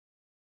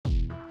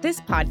This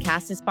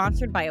podcast is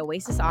sponsored by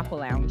Oasis Aqua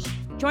Lounge.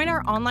 Join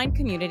our online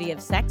community of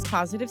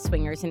sex-positive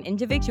swingers and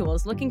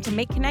individuals looking to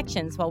make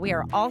connections while we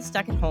are all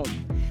stuck at home.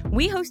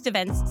 We host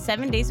events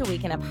 7 days a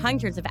week and have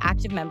hundreds of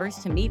active members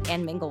to meet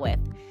and mingle with.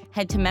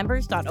 Head to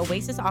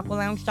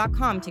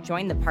members.oasisaqualounge.com to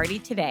join the party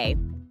today.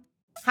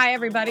 Hi,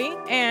 everybody,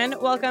 and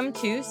welcome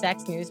to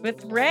Sex News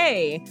with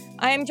Ray.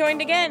 I am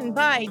joined again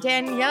by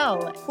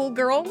Danielle. Cool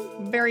girl,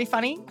 very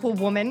funny, cool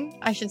woman,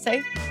 I should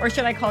say. Or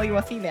should I call you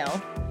a female?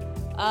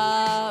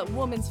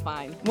 Woman's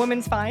fine.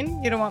 Woman's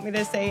fine? You don't want me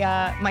to say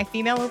my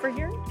female over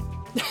here?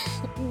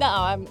 No,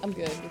 I'm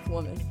good with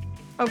woman.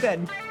 Oh,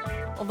 good.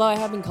 Although I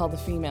have been called a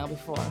female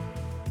before.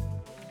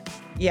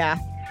 Yeah.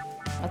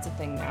 That's a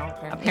thing now,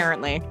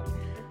 Apparently.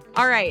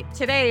 All right,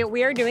 today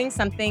we are doing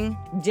something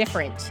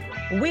different.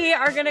 We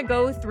are going to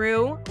go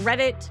through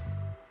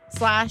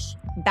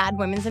Reddit/Bad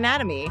Women's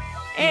Anatomy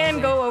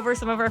and go over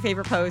some of our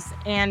favorite posts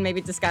and maybe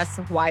discuss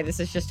why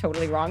this is just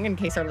totally wrong in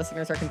case our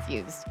listeners are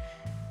confused.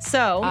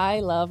 So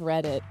I love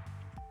Reddit,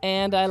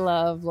 and I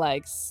love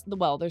there's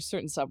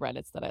certain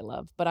subreddits that I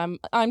love, but I'm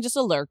just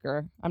a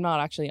lurker. I'm not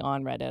actually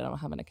on Reddit. I don't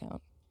have an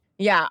account.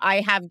 Yeah,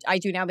 I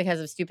do now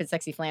because of Stupid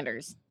Sexy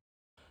Flanders.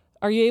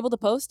 Are you able to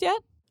post yet?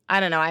 I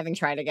don't know. I haven't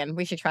tried again.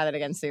 We should try that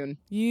again soon.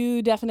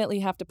 You definitely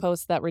have to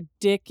post that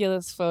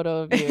ridiculous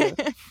photo of you.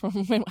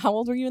 How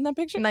old were you in that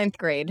picture? 9th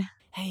grade.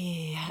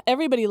 Hey,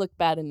 everybody looked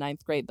bad in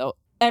 9th grade, though.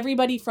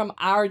 Everybody from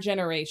our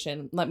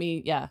generation,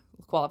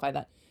 qualify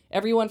that.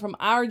 Everyone from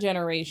our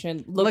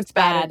generation looked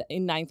bad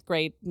in 9th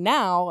grade.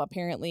 Now,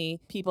 apparently,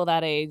 people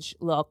that age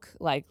look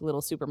like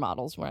little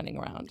supermodels running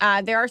around.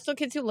 There are still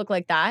kids who look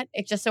like that.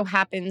 It just so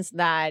happens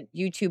that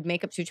YouTube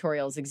makeup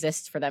tutorials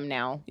exist for them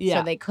now. Yeah.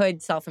 So they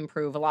could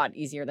self-improve a lot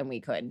easier than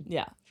we could.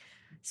 Yeah.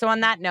 So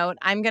on that note,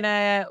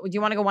 do you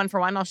want to go one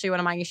for one? I'll show you one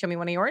of mine. You show me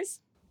one of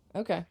yours?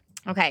 Okay.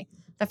 Okay.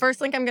 The first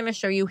link I'm going to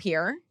show you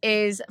here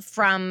is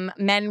from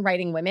Men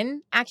Writing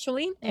Women,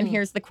 actually. And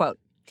here's the quote.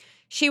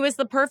 She was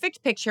the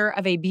perfect picture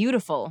of a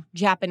beautiful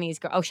Japanese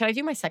girl. Oh, should I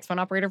do my sex phone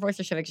operator voice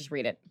or should I just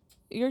read it?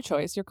 Your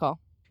choice, your call.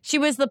 She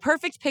was the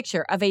perfect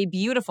picture of a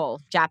beautiful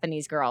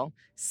Japanese girl.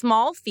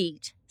 Small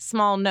feet,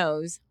 small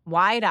nose,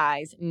 wide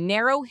eyes,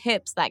 narrow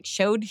hips that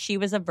showed she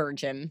was a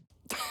virgin.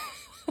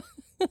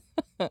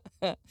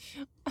 It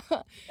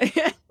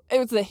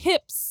was the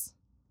hips.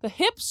 The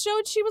hips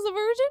showed she was a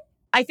virgin?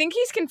 I think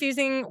he's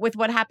confusing with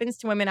what happens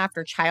to women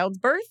after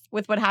childbirth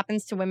with what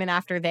happens to women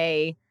after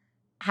they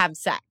have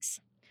sex.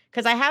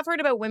 Because I have heard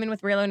about women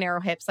with really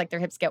narrow hips, like their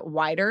hips get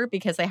wider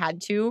because they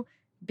had to,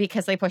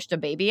 because they pushed a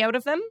baby out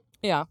of them.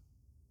 Yeah.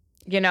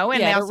 You know,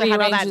 and they also have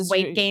all that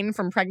weight gain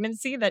from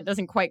pregnancy that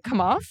doesn't quite come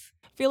off.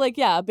 I feel like,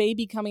 a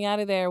baby coming out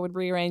of there would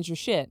rearrange your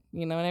shit.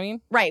 You know what I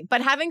mean? Right.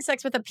 But having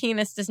sex with a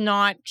penis does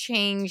not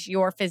change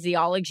your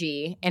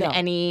physiology in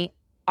any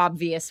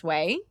obvious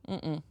way.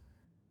 Mm-mm.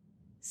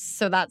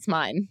 So that's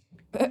mine.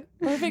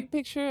 Perfect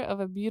picture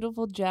of a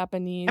beautiful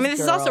Japanese this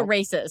girl. is also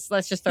racist.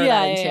 Let's just throw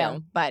that in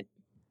too. But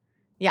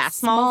yeah,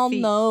 small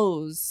feet.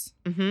 Nose.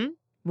 Mm-hmm.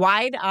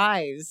 Wide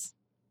eyes.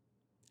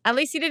 At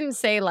least he didn't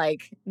say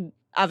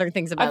other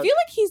things about. I feel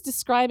like he's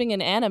describing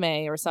an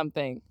anime or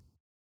something.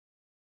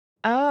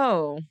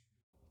 Oh.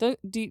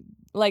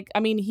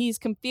 He's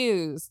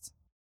confused.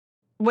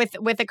 With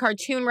a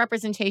cartoon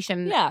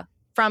representation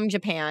from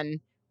Japan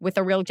with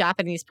a real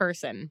Japanese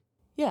person.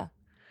 Yeah.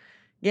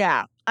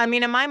 Yeah.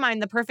 In my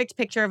mind, the perfect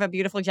picture of a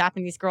beautiful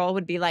Japanese girl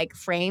would be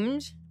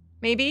framed,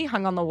 maybe,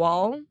 hung on the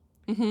wall.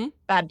 Mm-hmm.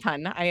 Bad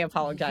pun. I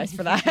apologize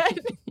for that.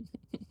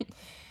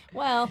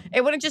 Well.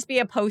 It wouldn't just be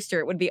a poster.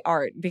 It would be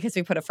art because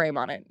we put a frame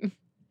on it.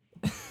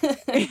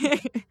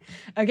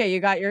 Okay,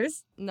 you got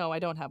yours? No, I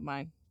don't have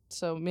mine.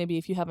 So maybe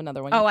if you have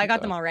another one. Oh, I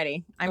got them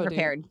already. I'm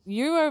prepared.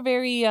 You are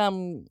very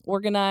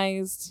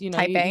organized.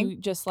 Type A. You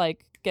just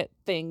get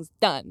things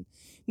done.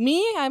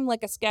 Me, I'm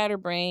like a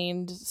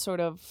scatterbrained sort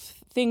of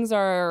things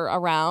are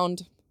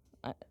around.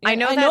 I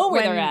know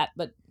where they're at,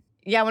 but.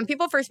 Yeah, when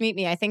people first meet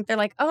me, I think they're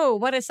like, oh,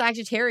 what a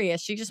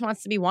Sagittarius. She just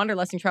wants to be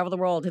wanderlust and travel the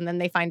world. And then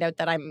they find out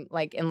that I'm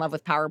in love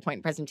with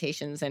PowerPoint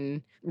presentations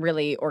and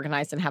really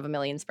organized and have a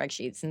million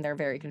spreadsheets. And they're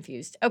very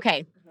confused.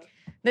 Okay,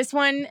 This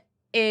one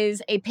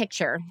is a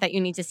picture that you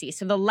need to see.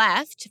 So the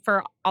left,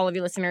 for all of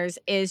you listeners,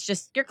 is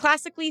just your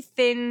classically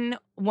thin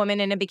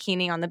woman in a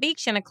bikini on the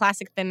beach and a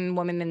classic thin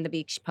woman in the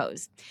beach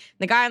pose.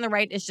 The guy on the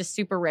right is just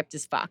super ripped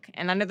as fuck.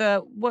 And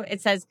under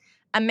it says,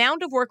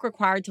 amount of work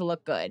required to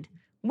look good.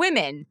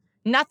 Women,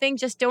 nothing,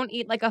 just don't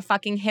eat like a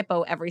fucking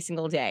hippo every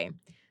single day.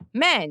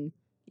 Men,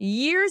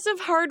 years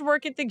of hard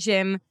work at the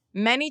gym,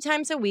 many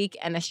times a week,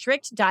 and a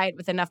strict diet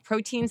with enough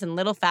proteins and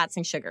little fats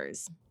and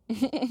sugars.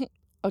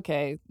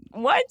 Okay.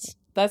 What?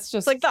 That's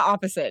just... It's like the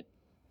opposite.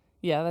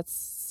 Yeah, that's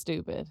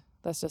stupid.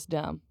 That's just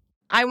dumb.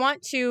 I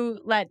want to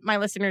let my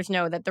listeners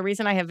know that the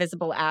reason I have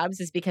visible abs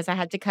is because I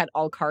had to cut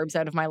all carbs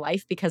out of my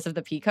life because of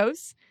the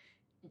PCOS.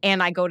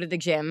 And I go to the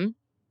gym,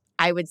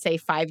 I would say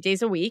 5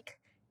 days a week.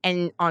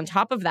 And on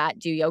top of that,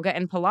 do yoga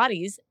and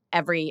Pilates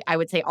I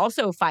would say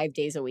also 5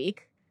 days a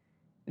week.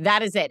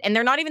 That is it. And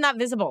they're not even that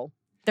visible.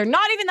 They're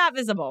not even that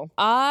visible.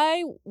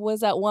 I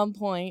was at one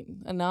point,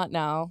 and not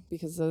now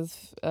because of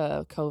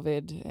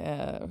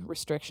COVID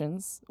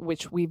restrictions,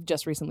 which we've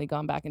just recently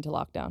gone back into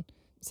lockdown.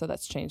 So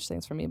that's changed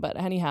things for me. But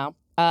anyhow,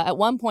 at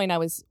one point I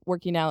was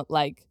working out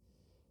like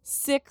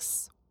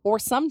 6 or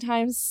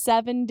sometimes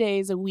 7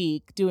 days a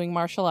week doing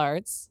martial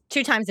arts.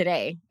 2 times a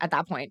day at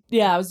that point.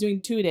 Yeah, I was doing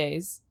 2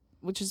 days,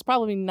 which is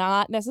probably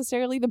not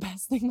necessarily the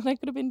best thing that I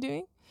could have been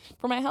doing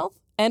for my health.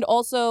 And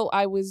also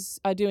I was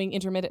doing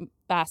intermittent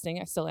fasting.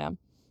 I still am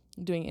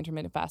doing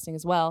intermittent fasting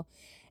as well.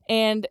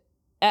 And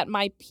at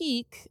my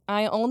peak,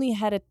 I only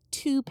had a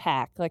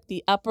 2-pack. Like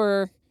the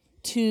upper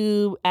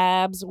 2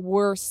 abs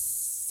were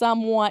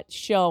somewhat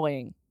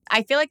showing.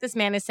 I feel like this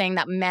man is saying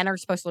that men are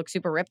supposed to look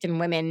super ripped and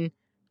women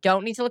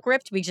don't need to look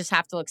ripped. We just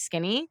have to look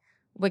skinny,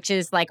 which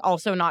is like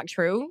also not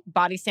true.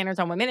 Body standards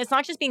on women. It's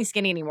not just being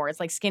skinny anymore. It's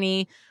like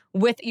skinny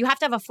with, you have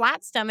to have a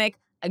flat stomach,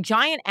 a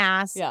giant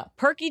ass,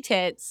 perky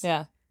tits,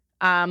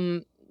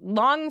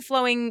 long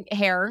flowing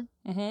hair,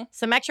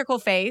 symmetrical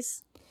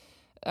face,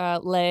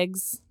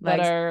 legs that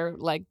are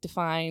like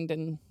defined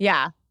and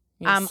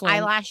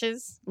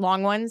eyelashes,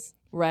 long ones.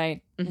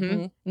 Right.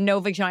 No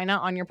vagina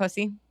on your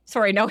pussy.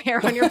 Sorry, no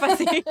hair on your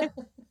pussy.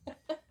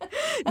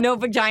 No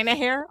vagina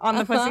hair on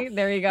the pussy.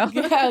 There you go.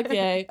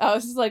 Okay. I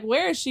was just like,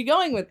 where is she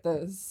going with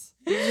this?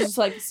 It's just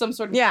like some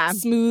sort of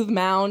smooth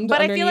mound but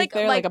underneath I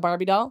feel like a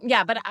Barbie doll.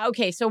 Yeah, but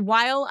okay. So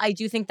while I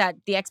do think that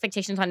the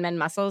expectations on men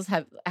muscles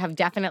have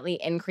definitely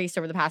increased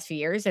over the past few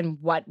years, and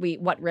what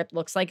ripped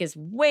looks like is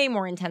way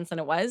more intense than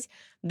it was,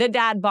 the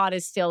dad bod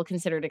is still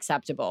considered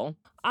acceptable.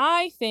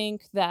 I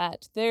think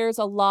that there's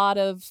a lot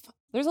of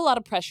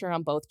pressure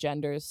on both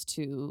genders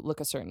to look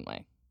a certain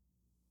way,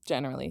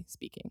 generally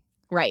speaking.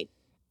 Right.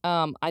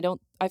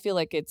 I feel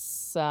like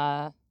it's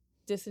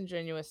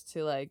disingenuous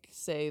to like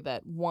say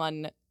that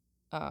one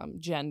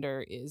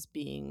gender is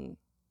being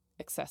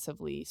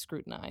excessively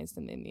scrutinized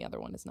and then the other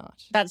one is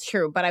not. That's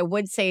true. But I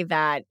would say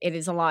that it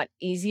is a lot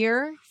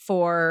easier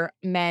for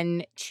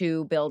men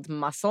to build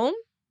muscle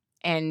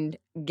and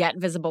get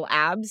visible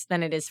abs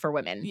than it is for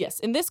women. Yes.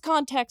 In this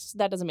context,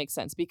 that doesn't make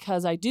sense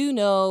because I do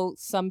know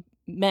some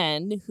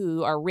men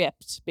who are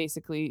ripped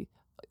basically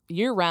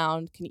year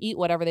round, can eat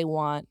whatever they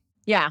want.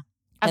 Yeah.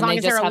 As long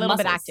as they're a little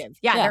bit active.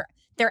 Yeah.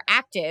 They're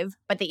active,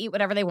 but they eat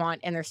whatever they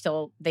want and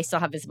they still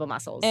have visible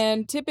muscles.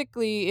 And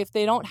typically if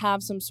they don't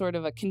have some sort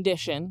of a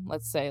condition,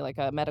 let's say like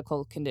a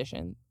medical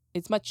condition,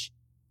 it's much,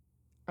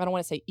 I don't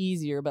want to say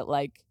easier, but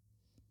like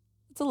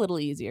it's a little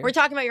easier. We're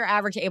talking about your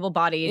average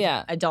able-bodied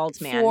adult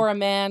man. For a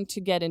man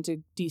to get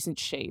into decent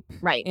shape.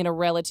 Right. In a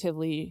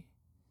relatively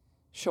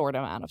short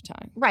amount of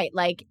time. Right.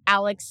 Like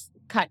Alex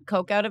cut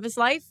coke out of his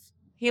life.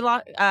 He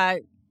lost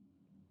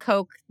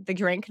Coke, the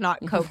drink, not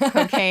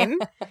cocaine.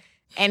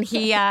 And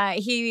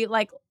he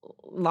like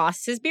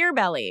lost his beer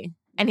belly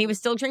and he was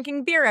still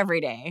drinking beer every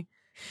day.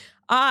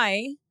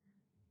 I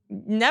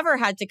never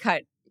had to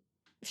cut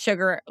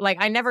sugar. Like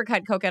I never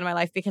cut coke out of my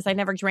life because I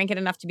never drank it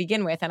enough to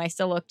begin with. And I was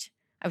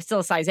still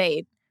a size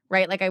 8,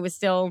 right? Like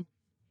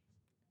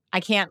I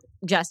can't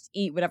just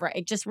eat whatever.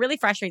 It just really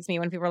frustrates me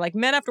when people are like,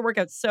 men have to work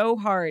out so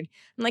hard.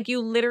 I'm like,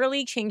 you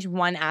literally change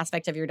one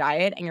aspect of your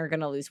diet and you're going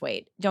to lose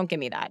weight. Don't give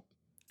me that.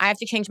 I have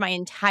to change my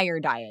entire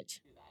diet.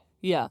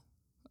 Yeah.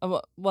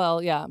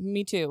 Well, yeah,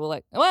 me too.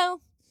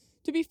 Well,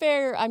 to be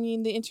fair, I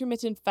mean, the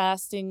intermittent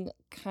fasting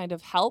kind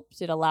of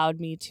helped. It allowed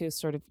me to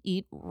sort of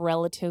eat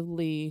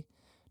relatively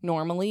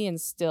normally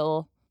and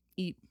still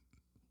eat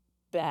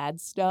bad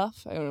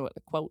stuff. I don't know what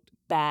to quote,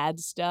 bad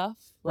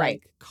stuff.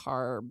 Like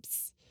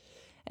carbs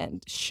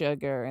and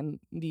sugar and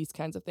these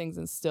kinds of things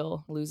and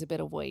still lose a bit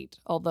of weight.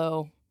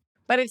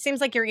 But it seems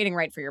like you're eating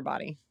right for your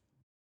body.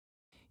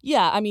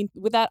 Yeah, I mean,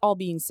 with that all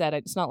being said,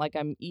 it's not like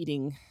I'm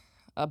eating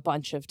a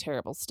bunch of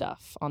terrible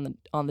stuff on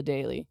the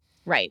daily.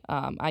 Right.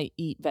 I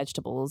eat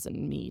vegetables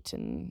and meat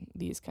and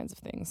these kinds of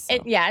things. So.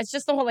 It's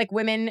just the whole like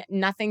women,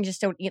 nothing, just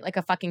don't eat like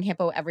a fucking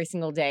hippo every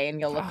single day and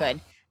you'll look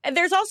good. And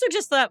there's also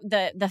just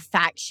the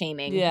fat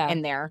shaming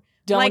in there.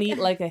 Don't eat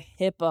like a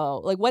hippo.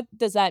 Like, what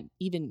does that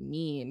even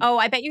mean? Oh,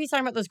 I bet you he's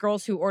talking about those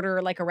girls who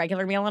order like a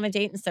regular meal on a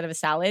date instead of a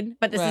salad.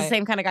 But this is the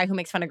same kind of guy who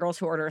makes fun of girls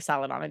who order a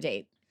salad on a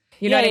date.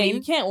 You know what I mean?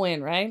 You can't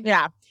win, right?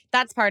 Yeah,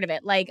 that's part of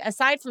it. Like,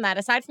 aside from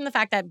the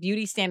fact that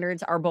beauty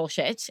standards are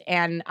bullshit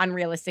and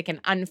unrealistic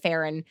and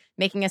unfair and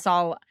making us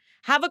all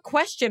have a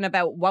question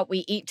about what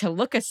we eat to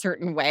look a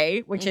certain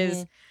way, which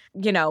is,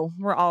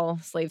 we're all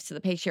slaves to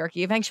the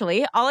patriarchy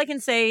eventually. All I can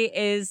say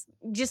is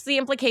just the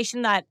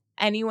implication that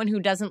anyone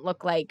who doesn't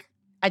look like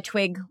a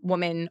twig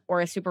woman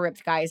or a super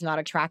ripped guy is not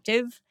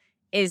attractive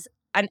is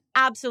an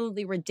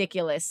absolutely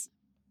ridiculous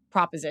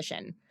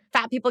proposition.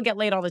 Fat people get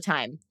laid all the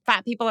time.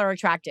 Fat people are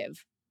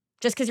attractive.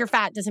 Just because you're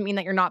fat doesn't mean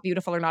that you're not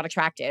beautiful or not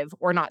attractive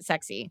or not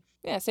sexy.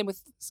 Yeah, same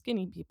with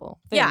skinny people.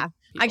 People.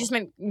 I just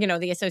meant,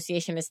 the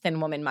association is thin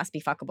women must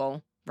be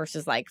fuckable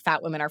versus like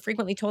fat women are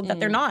frequently told that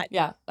they're not.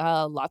 Yeah,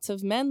 lots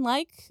of men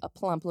like a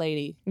plump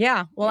lady.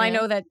 Yeah, well, I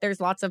know that there's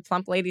lots of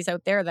plump ladies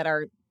out there that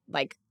are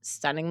like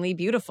stunningly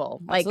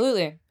beautiful. Like,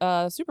 Absolutely.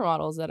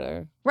 Supermodels that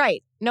are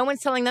right. No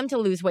one's telling them to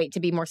lose weight to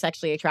be more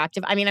sexually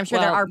attractive. I mean, I'm sure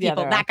there Well, are yeah,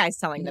 people there that are. guy's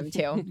telling them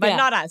to, but Yeah.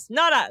 not us.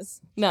 Not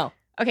us. no.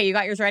 Okay, you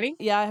got yours ready?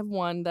 Yeah, I have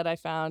one that I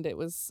found. It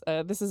was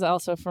this is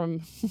also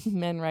from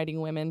Men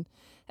Writing Women.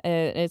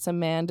 It's a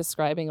man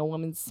describing a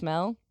woman's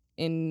smell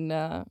in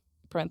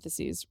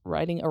parentheses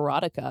writing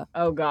erotica.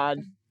 Oh God.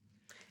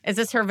 Is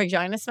this her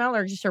vagina smell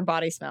or just her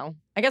body smell?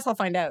 I guess I'll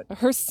find out.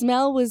 Her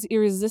smell was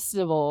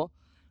irresistible,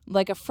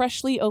 like a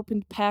freshly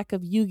opened pack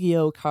of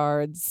Yu-Gi-Oh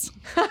cards.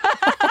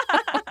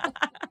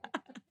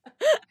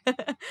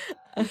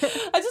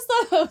 I just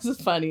thought that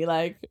was funny,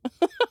 like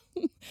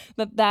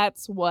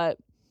that's what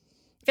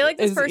I feel like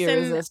this is person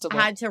irresistible.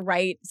 had to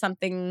write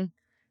something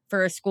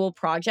for a school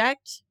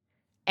project,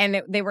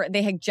 and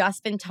they had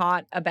just been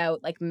taught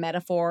about like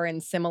metaphor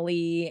and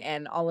simile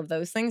and all of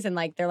those things, and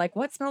like they're like,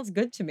 what smells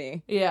good to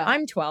me? Yeah.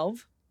 I'm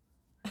 12.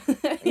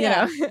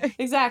 Yeah, You know?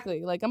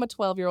 exactly. Like, I'm a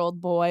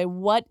 12-year-old boy.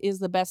 What is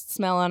the best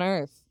smell on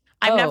earth?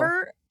 I've Oh.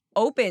 never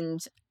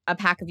opened a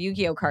pack of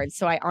Yu-Gi-Oh cards,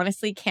 so I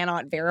honestly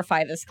cannot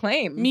verify this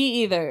claim.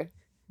 Me either.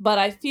 But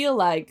I feel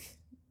like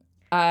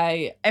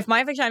If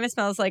my vagina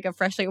smells like a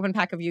freshly opened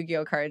pack of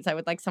Yu-Gi-Oh cards, I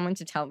would like someone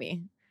to tell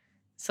me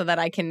so that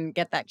I can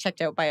get that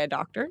checked out by a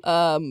doctor.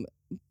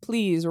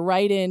 please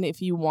write in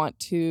if you want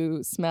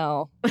to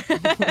smell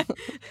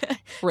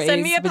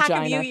Send me a pack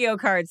vagina. of Yu-Gi-Oh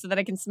cards so that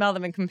I can smell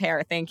them and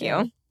compare. Thank you.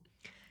 Yeah.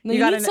 No, You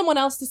you gotta need someone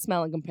else to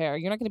smell and compare.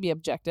 You're not going to be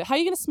objective. How are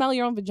you going to smell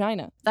your own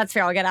vagina? That's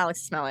fair. I'll get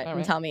Alex to smell it All and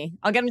right. tell me.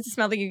 I'll get him to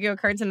smell the Yu-Gi-Oh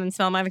cards and then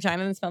smell my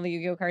vagina and then smell the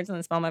Yu-Gi-Oh cards and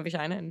then smell my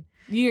vagina. And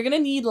You're going to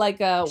need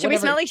like a should we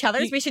smell each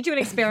other's? We should do an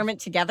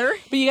experiment together.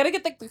 But you got to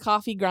get the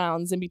coffee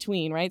grounds in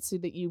between, right? So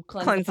that you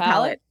cleanse the the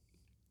palate.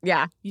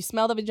 Yeah. You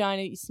smell the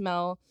vagina, you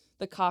smell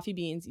the coffee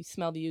beans, you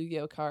smell the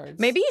Yu-Gi-Oh cards.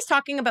 Maybe he's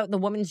talking about the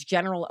woman's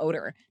general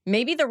odor.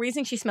 Maybe the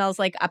reason she smells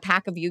like a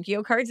pack of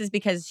Yu-Gi-Oh cards is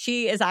because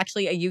she is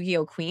actually a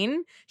Yu-Gi-Oh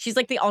queen. She's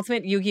like the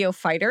ultimate Yu-Gi-Oh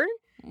fighter.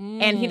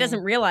 And he doesn't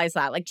realize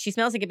that. Like, she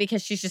smells like it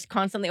because she's just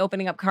constantly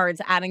opening up cards,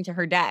 adding to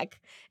her deck.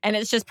 And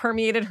it's just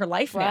permeated her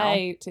life now.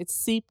 Right. It's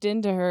seeped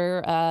into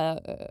her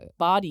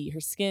body, her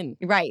skin.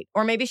 Right.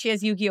 Or maybe she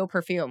has Yu-Gi-Oh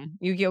perfume.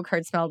 Yu-Gi-Oh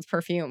card smells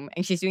perfume.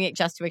 And she's doing it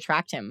just to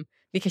attract him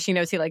because she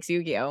knows he likes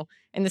Yu-Gi-Oh.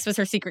 And this was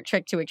her secret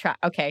trick to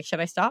attract. Okay, should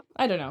I stop?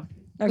 I don't know.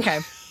 Okay.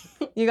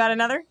 You got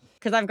another?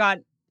 Because I've got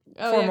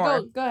four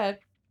more. Go ahead.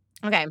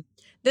 Okay.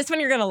 This one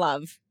you're going to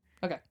love.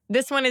 Okay.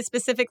 This one is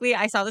specifically,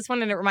 I saw this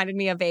one and it reminded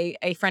me of a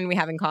friend we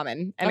have in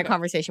common and a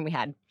conversation we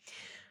had.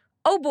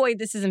 Oh boy,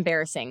 this is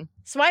embarrassing.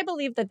 So I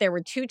believe that there were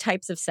two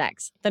types of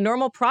sex. The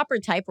normal proper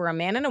type where a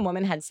man and a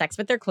woman had sex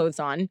with their clothes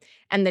on,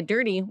 and the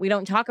dirty, we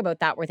don't talk about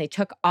that, where they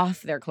took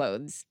off their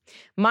clothes.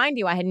 Mind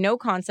you, I had no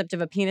concept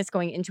of a penis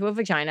going into a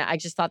vagina. I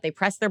just thought they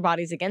pressed their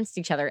bodies against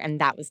each other,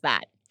 and that was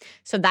that.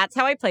 So that's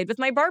how I played with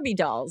my Barbie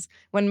dolls.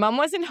 When mom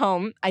wasn't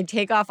home, I'd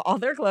take off all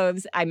their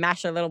clothes, I'd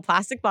mash their little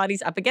plastic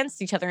bodies up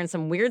against each other in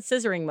some weird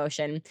scissoring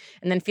motion,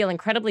 and then feel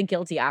incredibly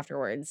guilty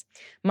afterwards.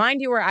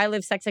 Mind you, where I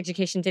live, sex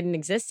education didn't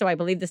exist, so I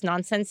believed this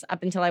nonsense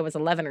up until I was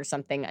 11 or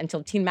something,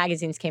 until teen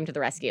magazines came to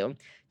the rescue.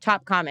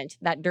 Top comment,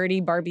 that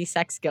dirty Barbie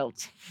sex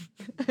guilt.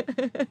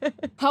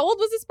 How old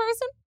was this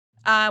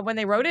person? When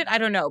they wrote it, I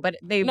don't know, but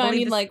they No, I believe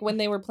mean this- like when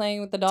they were playing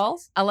with the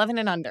dolls? 11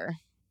 and under.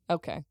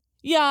 Okay.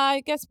 Yeah, I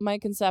guess my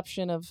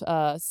conception of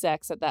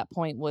sex at that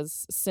point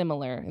was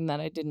similar in that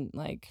I didn't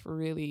like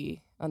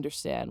really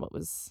understand what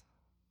was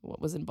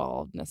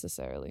involved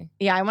necessarily.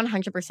 Yeah, I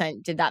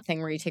 100% did that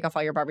thing where you take off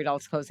all your Barbie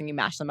dolls' clothes and you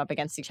mash them up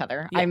against each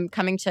other. Yeah. I'm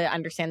coming to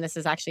understand this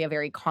is actually a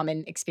very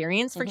common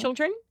experience for Mhm.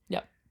 children.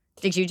 Yep.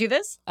 Did you do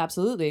this?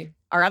 Absolutely.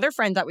 Our other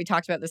friend that we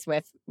talked about this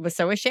with was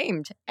so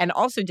ashamed and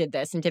also did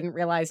this and didn't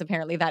realize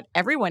apparently that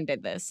everyone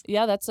did this.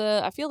 Yeah,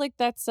 I feel like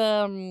that's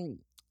a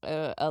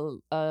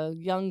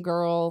young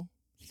girl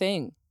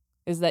thing,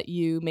 is that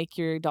you make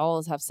your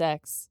dolls have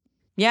sex.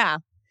 Yeah.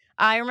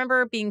 I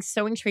remember being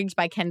so intrigued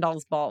by Ken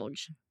doll's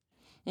bulge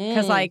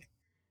because, Mm. like,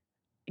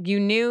 you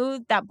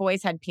knew that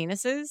boys had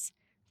penises,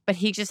 but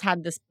he just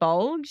had this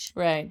bulge.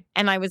 Right.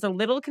 And I was a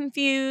little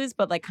confused,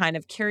 but like kind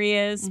of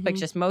curious, but Mhm.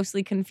 just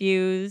mostly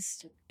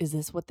confused. Is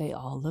this what they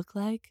all look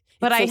like?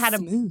 But It's I so had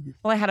smooth.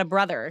 I had a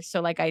brother,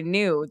 so like I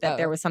knew that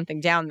there Oh. was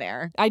something down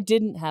there. I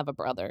didn't have a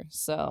brother,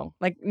 so.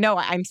 Like, no,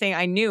 I'm saying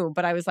I knew,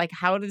 but I was like,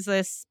 how does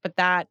this, but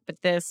that,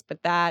 but this,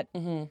 but that?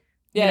 Mm-hmm.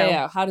 You know.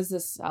 Yeah. How does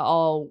this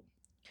all,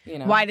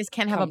 Why does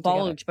Ken have a come together.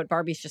 bulge, but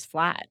Barbie's just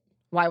flat?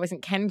 Why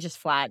wasn't Ken just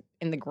flat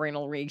in the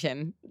groinal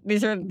region?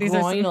 These are some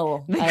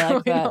groinal. the I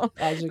like that groinal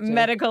adjective.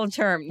 medical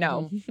term.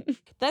 No.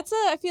 That's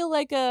I feel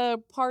like a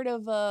part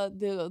of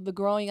the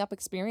growing up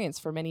experience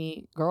for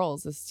many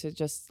girls is to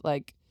just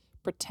like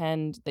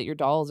pretend that your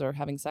dolls are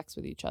having sex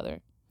with each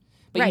other,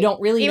 but Right. you don't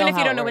really Even know if how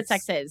you it don't know what works.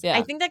 sex is. Yeah.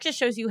 I think that just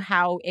shows you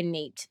how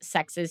innate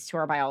sex is to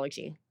our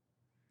biology.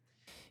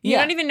 You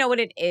Yeah. don't even know what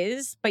it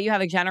is, but you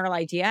have a general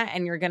idea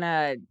and you're going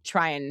to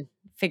try and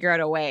figure out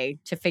a way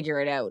to figure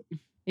it out.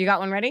 You got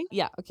one ready?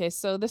 Yeah. Okay.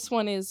 So this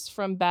one is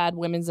from Bad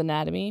Women's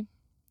Anatomy.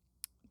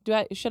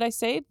 Should I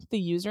say the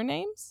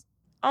usernames?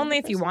 Only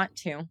if you person? want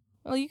to.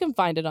 Well, you can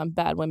find it on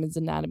Bad Women's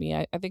Anatomy.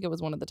 I think it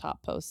was one of the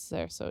top posts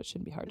there, so it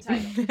shouldn't be hard to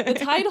find. The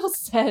title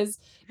says,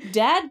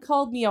 Dad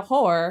called me a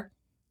whore.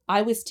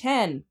 I was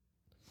 10.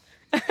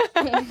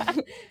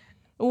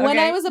 When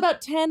I was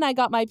about 10, I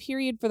got my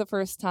period for the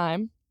first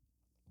time.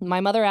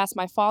 My mother asked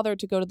my father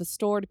to go to the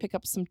store to pick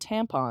up some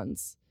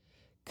tampons.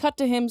 Cut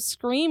to him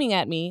screaming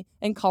at me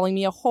and calling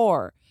me a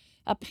whore.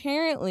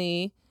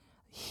 Apparently,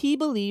 he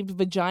believed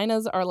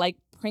vaginas are like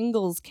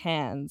Pringles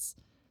cans,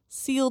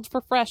 sealed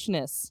for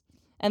freshness,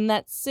 and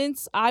that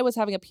since I was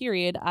having a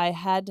period, I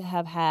had to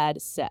have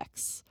had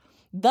sex.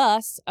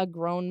 Thus, a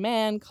grown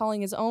man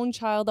calling his own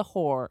child a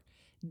whore.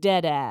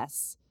 Dead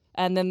ass.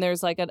 And then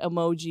there's like an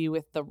emoji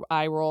with the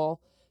eye roll.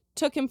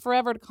 Took him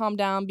forever to calm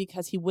down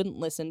because he wouldn't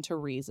listen to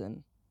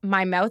reason.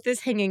 My mouth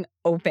is hanging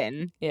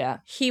open. Yeah.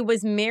 He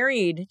was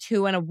married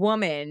to a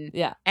woman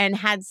and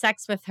had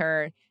sex with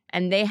her,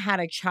 and they had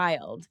a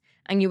child.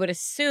 And you would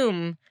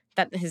assume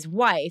that his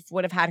wife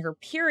would have had her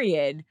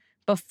period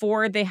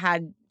before they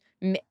had...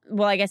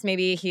 Well, I guess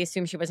maybe he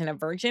assumed she wasn't a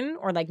virgin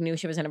or like knew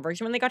she wasn't a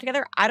virgin when they got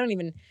together. I don't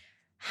even...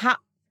 How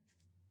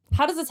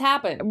does this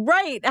happen?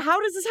 Right.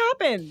 How does this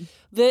happen?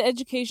 The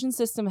education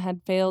system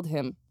had failed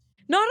him.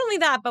 Not only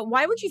that, but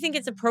why would you think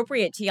it's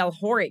appropriate to yell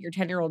whore at your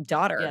 10-year-old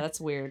daughter? Yeah,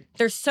 that's weird.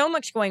 There's so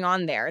much going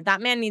on there.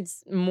 That man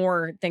needs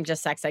more than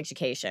just sex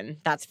education.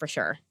 That's for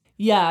sure.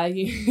 Yeah.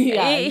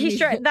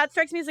 That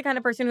strikes me as the kind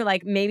of person who,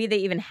 like, maybe they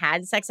even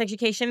had sex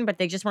education, but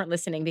they just weren't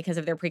listening because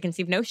of their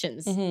preconceived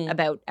notions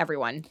about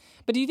everyone.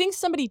 But do you think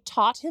somebody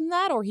taught him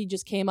that, or he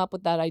just came up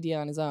with that idea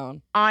on his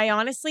own? I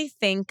honestly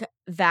think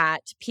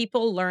that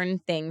people learn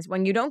things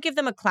when you don't give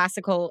them a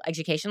classical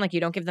education, like you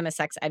don't give them a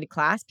sex ed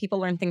class. People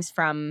learn things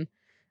from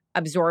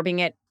absorbing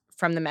it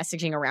from the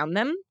messaging around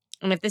them.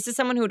 And if this is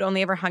someone who had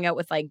only ever hung out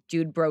with like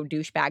dude, bro,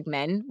 douchebag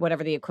men,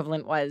 whatever the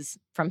equivalent was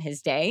from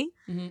his day,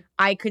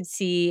 I could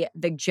see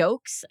the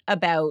jokes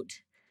about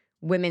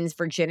women's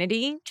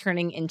virginity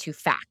turning into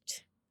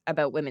fact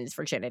about women's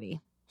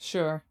virginity.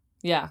 Sure.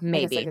 Yeah.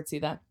 Maybe. I could see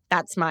that.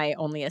 That's my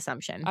only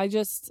assumption.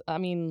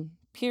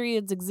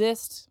 Periods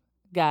exist,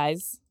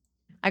 guys.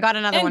 I got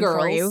another and one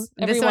girls, for you.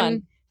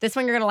 Everyone. This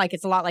one you're going to like.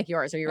 It's a lot like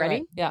yours. Are you ready?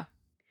 Right. Yeah.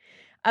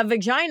 A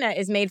vagina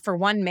is made for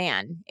one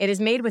man. It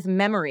is made with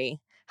memory.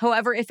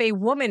 However, if a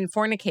woman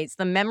fornicates,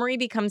 the memory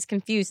becomes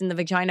confused and the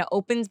vagina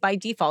opens by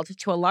default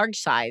to a large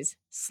size,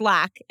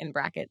 slack, in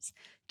brackets,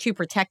 to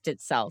protect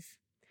itself.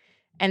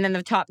 And then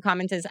the top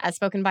comment is, as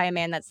spoken by a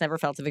man that's never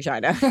felt a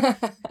vagina.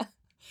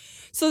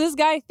 So this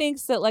guy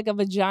thinks that like a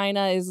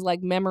vagina is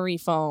like memory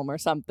foam or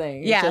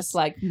something. Yes. Just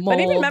like molds.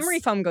 But even memory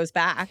foam goes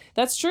back.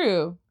 That's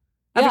true.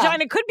 A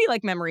vagina could be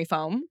like memory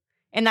foam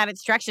in that it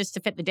stretches to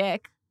fit the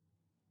dick.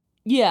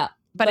 Yeah.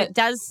 But it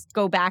does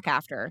go back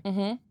after.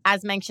 Mm-hmm.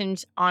 As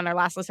mentioned on our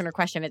last listener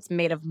question, it's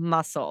made of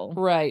muscle.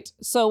 Right.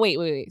 So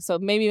wait. So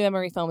maybe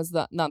memory foam is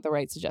not the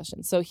right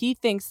suggestion. So he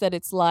thinks that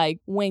it's like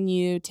when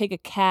you take a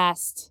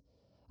cast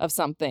of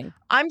something.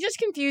 I'm just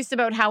confused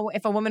about how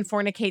if a woman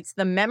fornicates,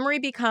 the memory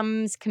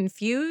becomes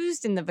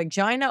confused and the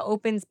vagina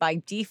opens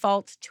by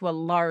default to a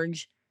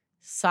large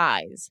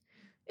size.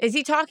 Is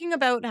he talking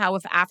about how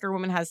if after a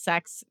woman has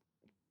sex,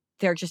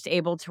 they're just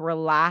able to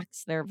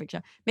relax their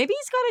vagina? Maybe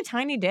he's got a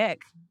tiny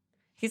dick.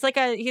 He's like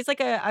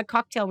a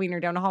cocktail wiener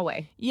down a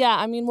hallway. Yeah,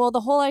 I mean, well, the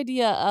whole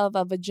idea of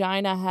a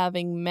vagina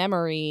having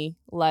memory,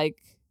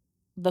 like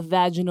the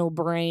vaginal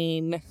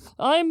brain.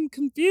 I'm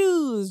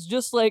confused.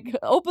 Just like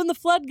open the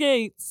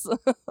floodgates.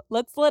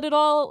 Let's let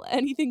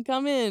anything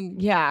come in.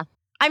 Yeah.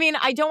 I mean,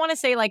 I don't want to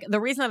say like the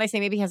reason that I say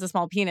maybe he has a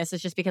small penis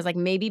is just because like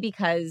maybe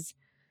because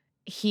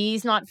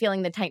he's not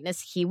feeling the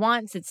tightness he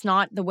wants. It's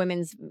not the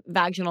women's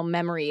vaginal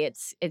memory.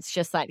 It's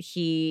just that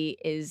he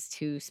is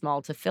too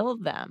small to fill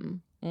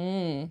them.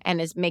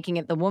 And is making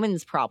it the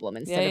woman's problem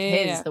instead of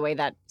his, the way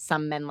that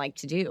some men like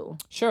to do.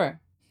 Sure.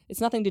 It's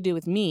nothing to do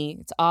with me.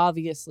 It's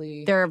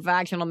obviously... Their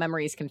vaginal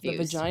memory is confused.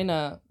 The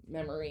vagina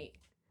memory.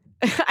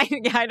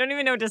 I don't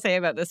even know what to say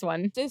about this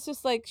one. It's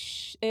just like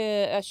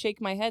a shake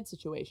my head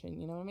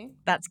situation. You know what I mean?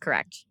 That's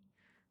correct.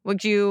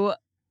 Do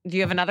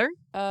you have another?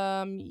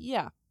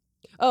 Yeah.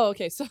 Oh,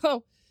 okay.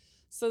 So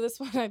this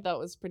one I thought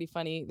was pretty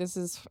funny. This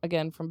is,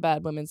 again, from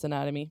Bad Women's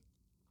Anatomy.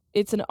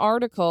 It's an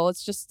article.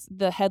 It's just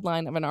the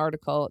headline of an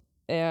article.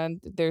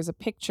 And there's a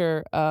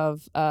picture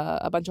of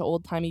a bunch of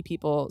old-timey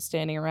people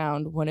standing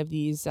around one of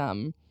these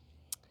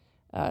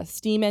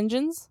steam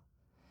engines.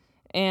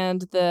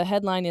 And the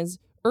headline is,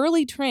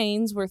 early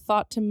trains were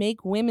thought to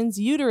make women's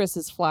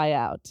uteruses fly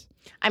out.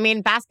 I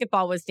mean,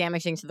 basketball was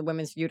damaging to the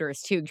women's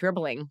uterus, too.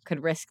 Dribbling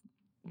could risk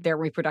their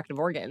reproductive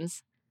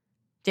organs.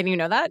 Didn't you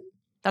know that?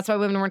 That's why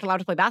women weren't allowed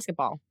to play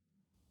basketball.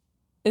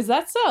 Is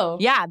that so?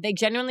 Yeah, they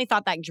genuinely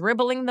thought that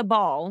dribbling the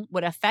ball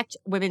would affect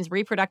women's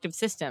reproductive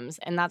systems,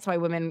 and that's why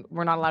women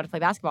were not allowed to play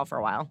basketball for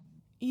a while.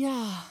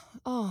 Yeah.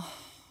 Oh,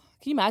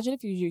 can you imagine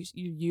if your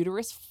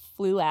uterus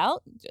flew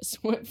out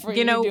just for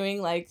doing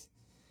like,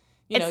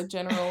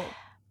 general?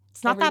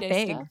 It's not that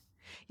big. Stuff?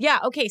 Yeah,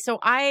 okay. So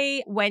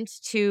I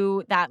went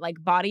to that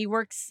like Body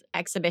Works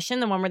exhibition,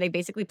 the one where they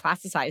basically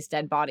plasticize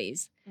dead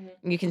bodies.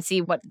 You can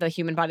see what the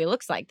human body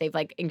looks like. They've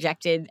like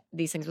injected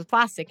these things with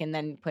plastic and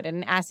then put in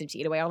an acid to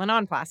eat away all the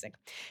non-plastic.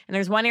 And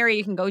there's one area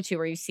you can go to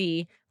where you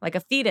see like a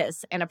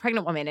fetus and a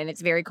pregnant woman, and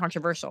it's very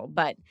controversial.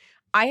 But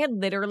I had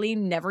literally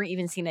never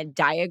even seen a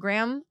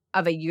diagram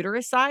of a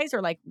uterus size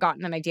or like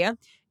gotten an idea.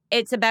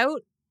 It's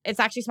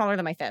actually smaller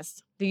than my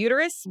fist. The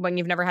uterus, when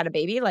you've never had a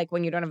baby, like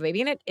when you don't have a baby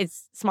in it,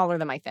 it's smaller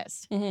than my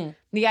fist.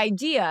 The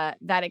idea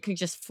that it could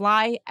just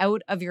fly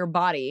out of your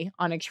body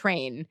on a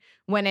train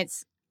when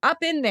it's up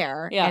in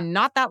there and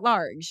not that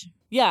large.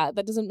 Yeah,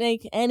 that doesn't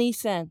make any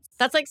sense.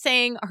 That's like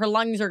saying her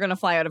lungs are going to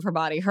fly out of her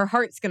body. Her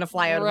heart's going to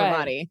fly out of her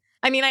body.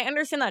 I mean, I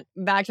understand that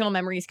vaginal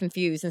memory is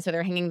confused, and so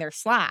they're hanging their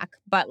slack.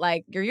 But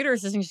like your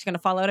uterus isn't just going to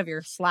fall out of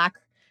your slack,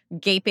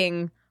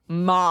 gaping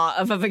maw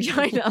of a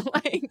vagina.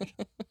 Like...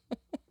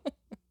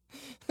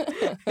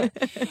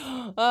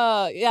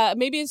 yeah,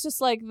 maybe it's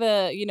just like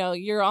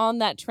you're on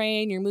that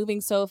train, you're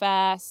moving so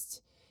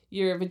fast,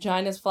 your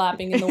vagina's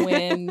flapping in the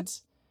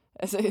wind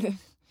as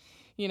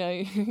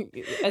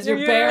you're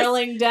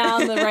barreling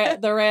down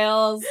the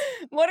rails.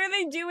 What are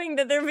they doing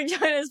that their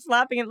vagina is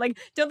flapping? And like,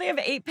 don't they have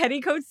 8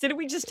 petticoats? Didn't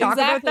we just talk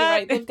about that?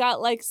 Right. They've got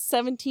like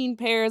 17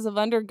 pairs of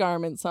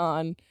undergarments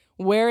on.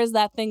 Where is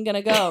that thing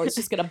gonna go? It's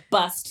just gonna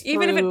bust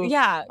even through if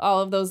it,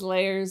 all of those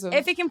layers of...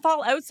 If it can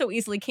fall out so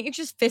easily, can't you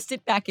just fist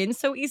it back in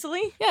so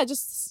easily? Yeah,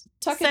 just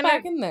tuck it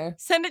back in there.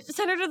 Send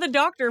her to the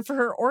doctor for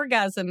her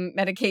orgasm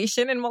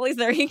medication, and while he's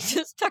there, he can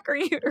just tuck her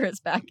uterus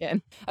back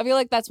in. I feel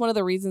like that's one of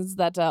the reasons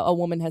that a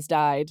woman has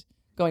died.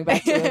 Going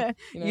back to it,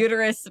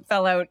 uterus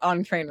fell out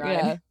on train ride.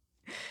 Yeah.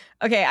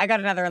 Okay, I got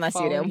another unless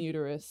you do.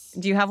 Uterus.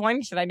 Do you have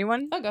one? Should I do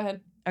one? Oh, go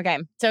ahead. Okay,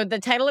 so the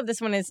title of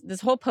this one is,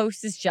 this whole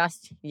post is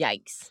just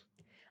yikes.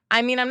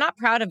 I mean, I'm not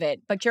proud of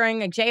it, but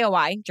during a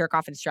JOI, jerk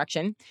off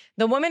instruction,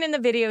 the woman in the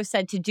video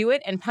said to do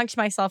it and punch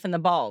myself in the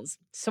balls.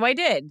 So I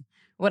did.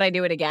 Would I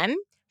do it again?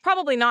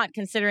 Probably not,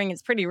 considering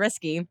it's pretty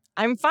risky.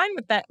 I'm fine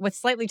with that, with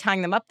slightly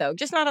tying them up though,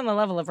 just not on the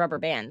level of rubber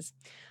bands.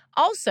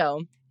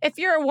 Also, if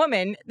you're a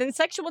woman, then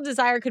sexual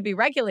desire could be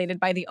regulated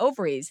by the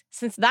ovaries,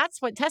 since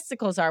that's what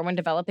testicles are when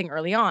developing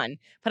early on.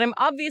 But I'm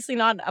obviously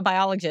not a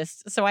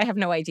biologist, so I have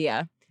no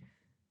idea.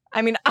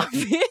 I mean,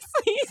 obviously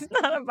he's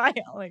not a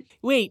biologist.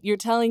 Wait, you're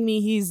telling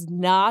me he's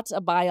not a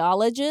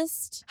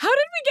biologist? How did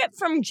we get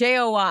from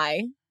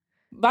JOI?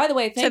 By the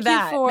way, thank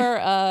you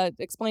for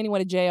explaining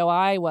what a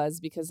JOI was,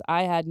 because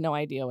I had no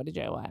idea what a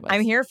JOI was.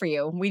 I'm here for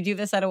you. We do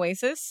this at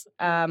Oasis.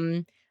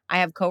 I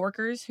have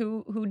coworkers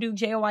who do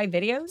JOI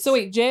videos. So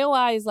wait,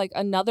 JOI is like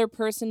another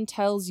person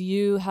tells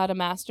you how to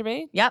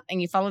masturbate? Yep, and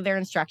you follow their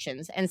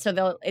instructions. And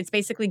so it's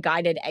basically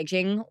guided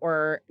edging,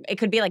 or it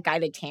could be like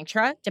guided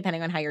tantra,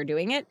 depending on how you're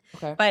doing it.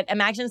 Okay. But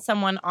imagine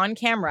someone on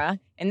camera,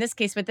 in this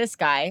case with this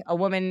guy, a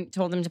woman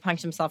told him to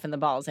punch himself in the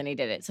balls and he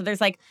did it. So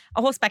there's like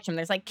a whole spectrum.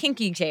 There's like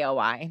kinky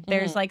JOI.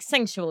 There's like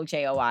sensual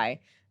JOI.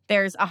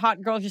 There's a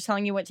hot girl just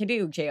telling you what to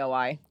do,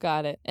 JOI.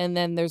 Got it. And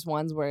then there's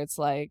ones where it's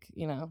like,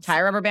 tie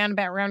a rubber band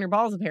around your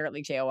balls,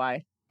 apparently,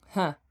 JOI.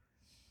 Huh.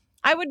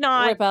 I would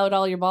not. Rip out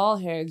all your ball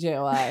hair,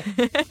 JOI.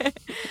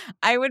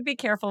 I would be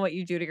careful what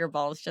you do to your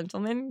balls,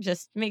 gentlemen.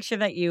 Just make sure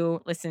that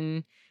you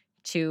listen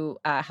to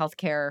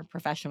healthcare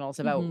professionals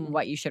about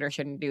what you should or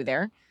shouldn't do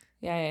there.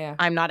 Yeah.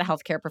 I'm not a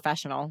healthcare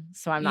professional,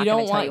 so I'm not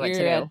going to tell you what to do.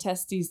 You don't want your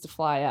testes to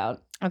fly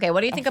out. Okay, what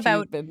do you think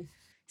about...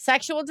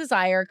 Sexual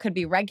desire could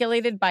be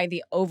regulated by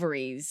the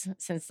ovaries,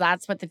 since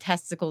that's what the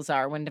testicles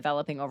are when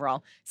developing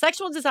overall.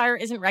 Sexual desire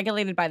isn't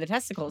regulated by the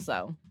testicles,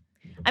 though.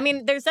 I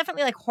mean, there's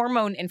definitely like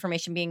hormone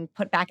information being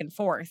put back and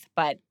forth,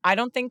 but I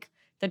don't think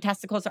the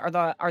testicles are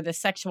the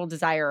sexual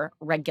desire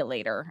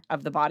regulator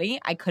of the body.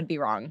 I could be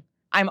wrong.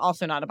 I'm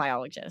also not a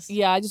biologist.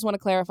 Yeah, I just want to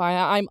clarify.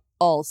 I'm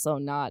also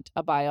not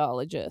a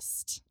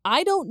biologist.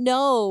 I don't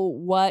know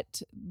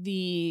what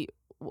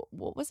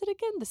was it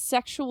again? The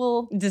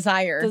sexual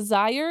desire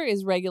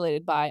is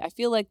regulated by. I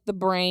feel like the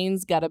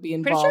brain's got to be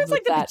involved. Pretty sure it's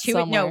like the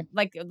pituitary. No,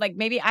 like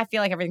maybe I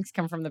feel like everything's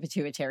come from the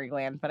pituitary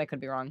gland, but I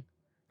could be wrong.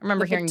 I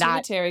remember hearing that.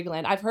 The pituitary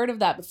gland. I've heard of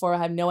that before. I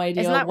have no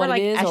idea Isn't that what where,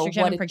 like, it is estrogen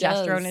or what and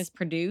progesterone is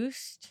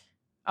produced?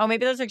 Oh,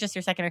 maybe those are just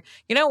your secondary.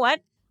 You know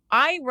what?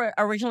 I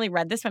originally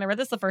read this. When I read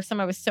this the first time,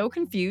 I was so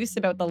confused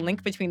about the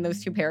link between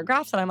those two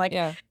paragraphs. And I'm like,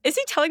 is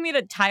he telling me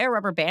to tie a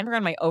rubber band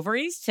around my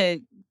ovaries to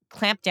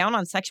clamp down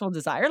on sexual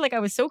desire? Like, I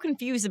was so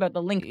confused about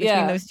the link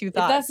between those two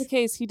thoughts. If that's the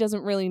case, he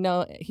doesn't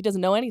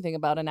know anything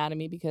about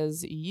anatomy,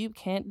 because you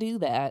can't do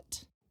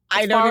that.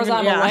 As far as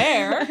I'm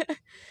aware.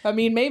 I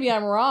mean, maybe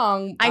I'm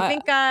wrong. I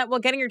think,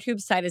 getting your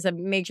tubes tied is a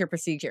major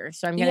procedure.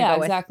 So I'm going to go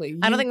with... exactly.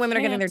 I don't think women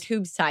are getting their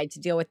tubes tied to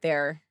deal with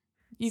their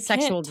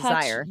sexual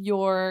desire.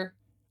 Your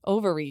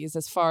ovaries,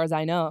 as far as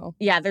I know.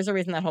 Yeah, there's a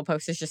reason that whole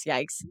post is just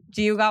yikes.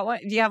 Do you have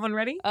one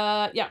ready?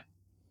 Yeah.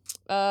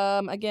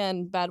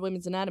 Again, bad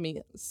women's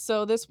anatomy.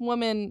 So this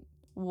woman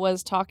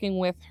was talking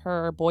with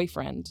her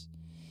boyfriend,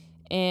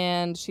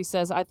 and she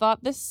says, I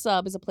thought this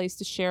sub is a place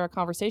to share a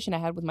conversation I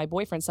had with my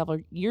boyfriend several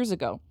years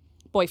ago.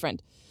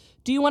 Boyfriend,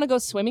 do you want to go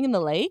swimming in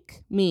the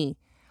lake? Me,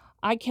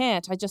 I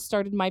can't. I just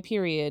started my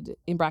period,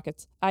 in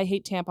brackets. I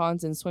hate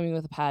tampons and swimming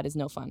with a pad is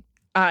no fun.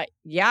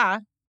 Yeah.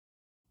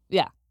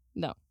 Yeah,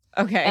 no.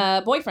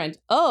 Okay. Boyfriend.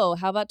 Oh,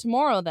 how about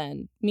tomorrow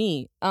then?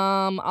 Me.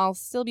 I'll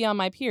still be on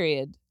my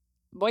period.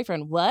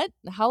 Boyfriend. What?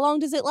 How long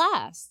does it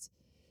last?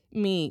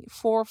 Me.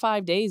 4 or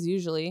 5 days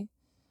usually.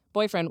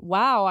 Boyfriend.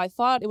 Wow, I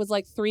thought it was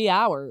like 3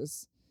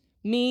 hours.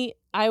 Me.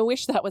 I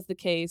wish that was the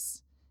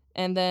case.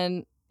 And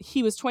then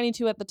he was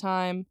 22 at the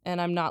time, and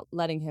I'm not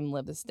letting him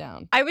live this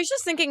down. I was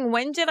just thinking,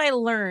 when did I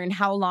learn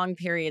how long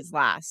periods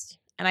last?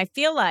 And I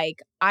feel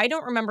like I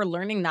don't remember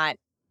learning that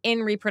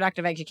in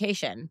reproductive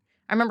education.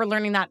 I remember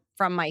learning that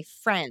from my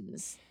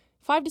friends.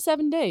 5 to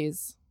 7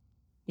 days.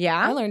 Yeah?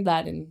 I learned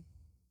that in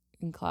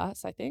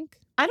class, I think.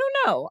 I don't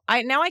know.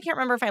 I can't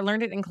remember if I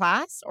learned it in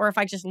class or if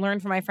I just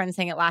learned from my friends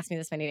saying it lasts me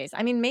this many days.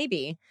 I mean,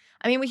 maybe.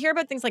 I mean, we hear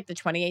about things like the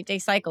 28-day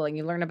cycle, and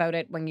you learn about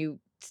it when you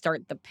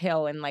start the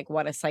pill and like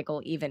what a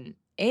cycle even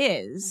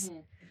is. Mm-hmm.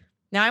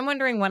 Now I'm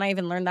wondering when I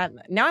even learned that.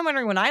 Now I'm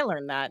wondering when I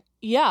learned that.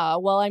 Yeah,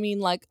 well, I mean,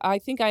 like, I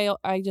think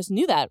I just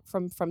knew that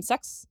from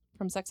sex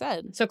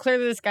ed. So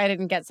clearly this guy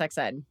didn't get sex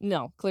ed.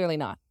 No, clearly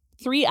not.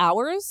 3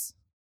 hours?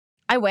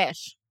 I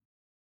wish.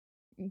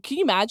 Can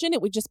you imagine?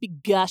 It would just be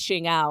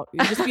gushing out.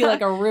 It would just be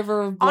like a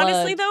river of blood.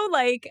 Honestly, though,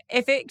 like,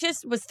 if it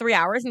just was 3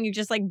 hours and you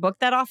just, like, booked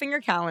that off in your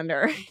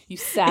calendar. You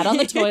sat on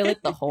the toilet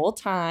the whole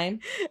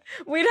time.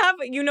 We'd have,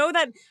 you know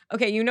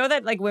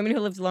that, like, women who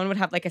lived alone would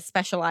have, like, a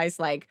specialized,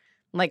 like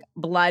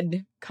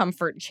blood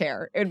comfort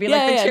chair. It would be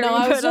like the chair no, you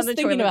I put was on just the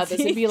thinking toilet about this.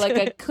 It'd be like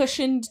a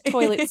cushioned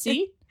toilet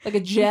seat, like a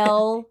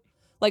gel.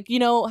 Like, you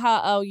know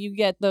how you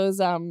get those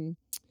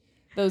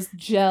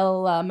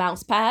gel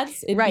mouse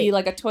pads? It'd be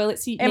like a toilet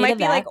seat. It might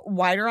be like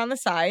wider on the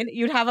side.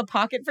 You'd have a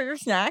pocket for your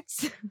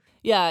snacks.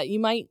 Yeah, you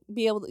might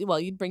be able to. Well,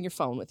 you'd bring your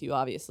phone with you,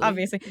 obviously.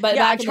 But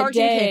yeah, back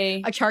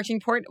a charging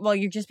port. Well,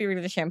 you'd just be rid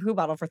of the shampoo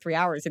bottle for 3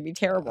 hours. It'd be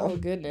terrible. Oh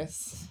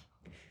goodness.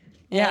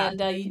 Yeah,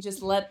 and you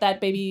just let that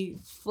baby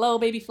flow.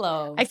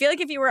 I feel like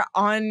if you were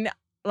on,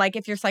 like,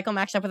 if your cycle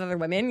matched up with other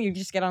women, you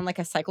just get on like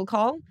a cycle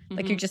call. Mm-hmm.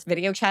 Like you just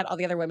video chat all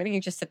the other women and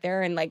you just sit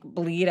there and like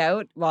bleed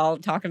out while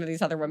talking to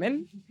these other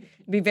women.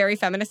 It'd be very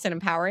feminist and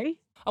empowering.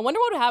 I wonder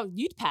what would happen.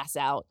 You'd pass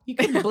out. You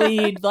could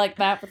bleed like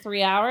that for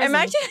 3 hours.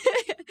 Imagine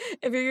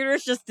if your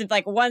uterus just did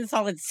like one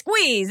solid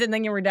squeeze and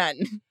then you were done.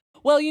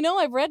 Well, you know,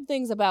 I've read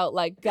things about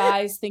like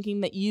guys thinking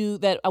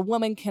that a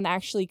woman can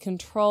actually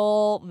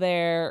control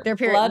their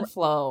blood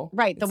flow.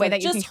 Right, the way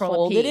that you control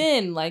hold it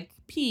in like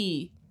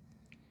pee.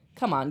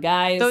 Come on,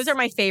 guys. Those are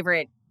my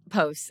favorite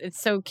posts. It's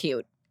so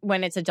cute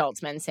when it's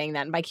adults men saying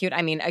that. And by cute,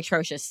 I mean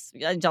atrocious.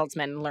 Adults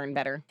men learn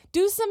better.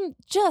 Do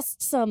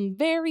some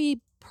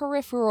very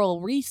peripheral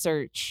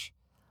research.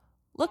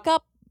 Look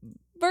up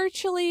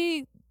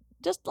virtually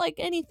just like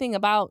anything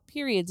about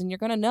periods and you're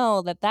going to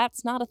know that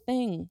that's not a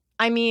thing.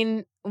 I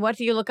mean, what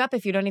do you look up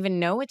if you don't even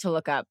know what to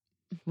look up?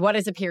 What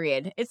is a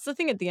period? It's the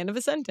thing at the end of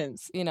a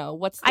sentence. You know,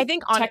 what's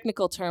the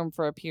technical term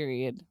for a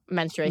period?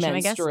 Menstruation,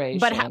 I guess.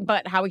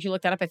 But how would you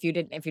look that up if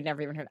you'd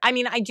never even heard? I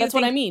mean, That's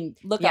what I mean.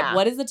 Look up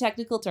what is the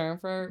technical term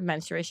for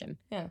menstruation.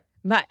 Yeah.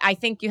 But I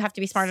think you have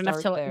to be smart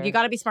enough to you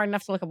got to be smart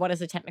enough to look up what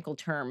is a technical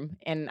term.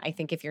 And I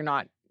think if you're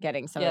not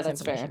getting some of this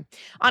information. Fair.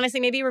 Honestly,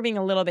 maybe we're being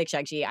a little bit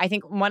judgy. I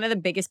think one of the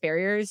biggest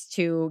barriers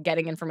to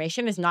getting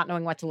information is not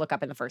knowing what to look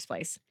up in the first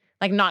place.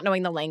 Like not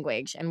knowing the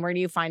language. And where do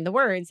you find the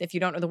words? If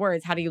you don't know the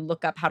words, how do you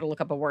look up how to look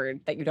up a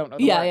word that you don't know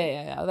the word?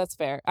 Yeah. That's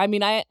fair. I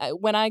mean,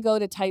 when I go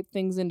to type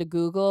things into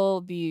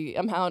Google, the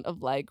amount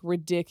of like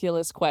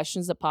ridiculous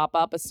questions that pop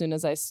up as soon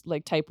as I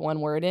like type one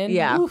word in.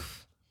 Yeah.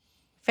 Oof.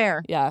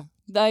 Fair. Yeah.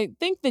 I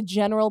think the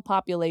general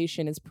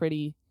population is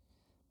pretty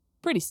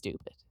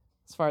stupid,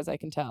 as far as I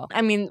can tell.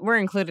 I mean, we're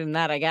included in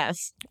that, I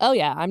guess. Oh,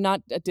 yeah. I'm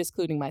not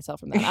discluding myself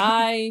from that.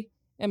 I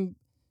am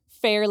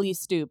fairly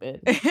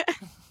stupid. I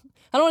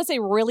don't want to say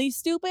really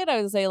stupid.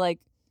 I would say, like,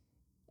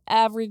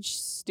 average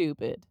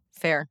stupid.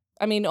 Fair.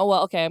 I mean,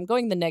 okay. I'm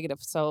going the negative.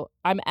 So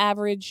I'm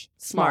average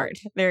smart.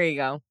 There you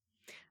go.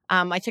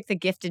 I took the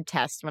gifted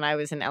test when I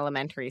was in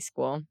elementary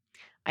school.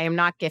 I am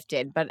not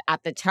gifted, but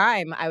at the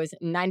time I was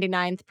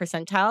 99th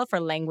percentile for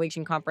language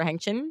and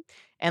comprehension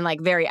and like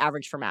very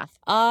average for math.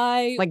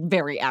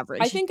 Very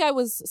average. I think I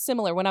was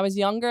similar when I was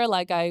younger.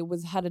 Like I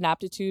had an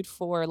aptitude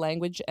for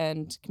language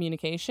and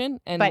communication,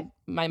 and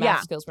my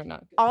math skills were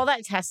not good. All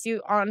that tests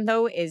you on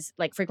though is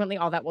like frequently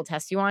all that will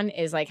test you on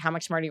is like how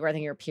much smarter you are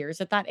than your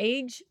peers at that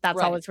age. That's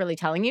all it's really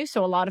telling you.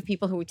 So a lot of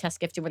people who test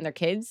gifted when they're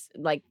kids,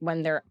 like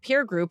when their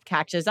peer group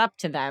catches up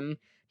to them,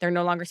 they're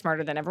no longer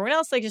smarter than everyone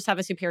else. They just have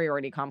a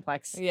superiority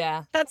complex.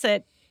 Yeah. That's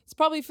it. It's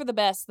probably for the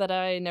best that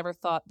I never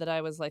thought that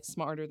I was like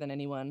smarter than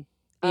anyone.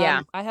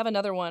 Yeah. I have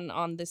another one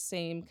on this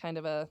same kind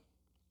of an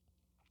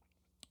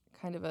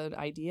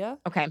idea.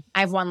 Okay. I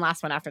have one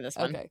last one after this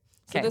one. Okay.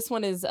 So this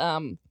one is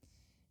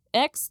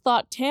X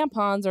thought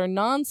tampons are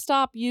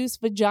nonstop use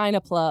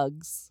vagina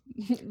plugs.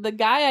 The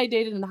guy I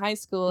dated in high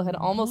school had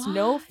almost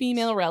no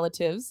female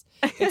relatives,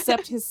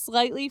 except his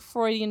slightly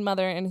Freudian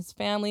mother, and his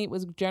family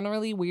was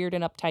generally weird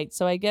and uptight.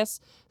 So I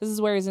guess this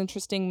is where his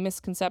interesting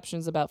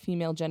misconceptions about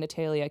female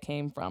genitalia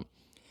came from.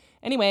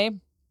 Anyway,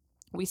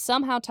 We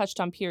somehow touched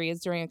on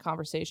periods during a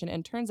conversation,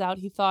 and turns out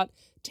he thought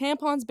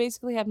tampons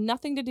basically have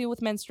nothing to do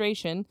with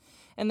menstruation,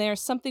 and they are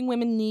something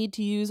women need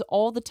to use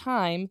all the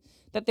time,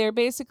 that they're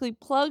basically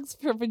plugs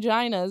for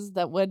vaginas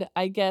that would,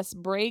 I guess,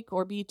 break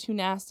or be too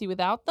nasty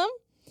without them.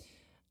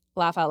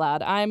 Laugh out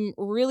loud. I'm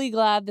really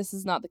glad this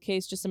is not the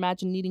case. Just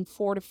imagine needing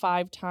 4 to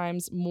 5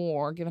 times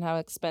more, given how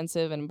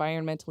expensive and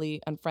environmentally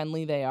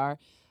unfriendly they are.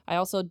 I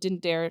also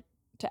didn't dare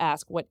to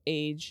ask what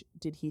age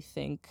did he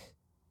think,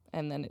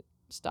 and then it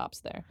stops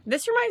there.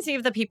 This reminds me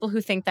of the people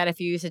who think that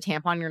if you use a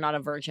tampon, you're not a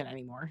virgin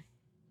anymore.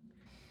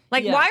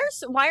 Like, Yeah.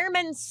 why are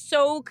men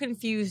so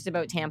confused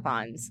about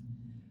tampons?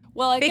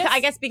 Well,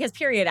 I guess because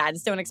period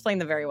ads don't explain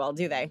them very well,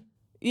 do they?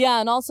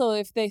 Yeah, and also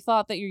if they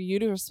thought that your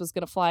uterus was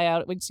going to fly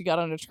out once you got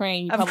on a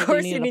train, you Of probably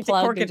course needed you a need to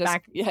plug cork it just,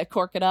 back. Yeah,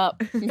 cork it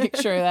up. Make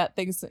sure that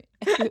thing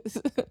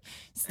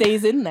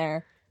stays in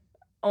there.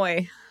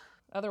 Oi.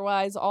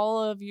 Otherwise,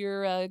 all of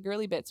your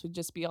girly bits would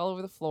just be all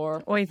over the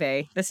floor. Oy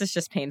vey. This is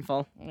just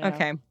painful. Yeah.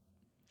 Okay.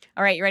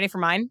 All right, you ready for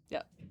mine?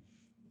 Yeah.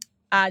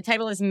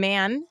 Title is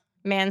Man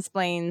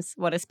Mansplains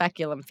What a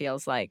Speculum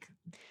Feels Like.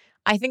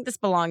 I think this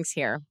belongs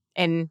here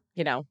in,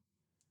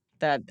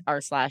 the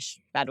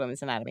r/Bad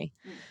Women's Anatomy.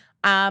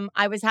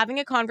 I was having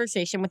a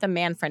conversation with a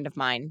man friend of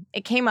mine.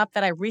 It came up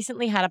that I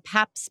recently had a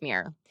pap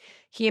smear.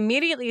 He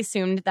immediately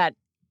assumed that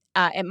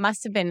it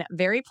must have been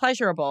very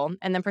pleasurable,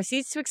 and then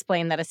proceeds to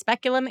explain that a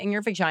speculum in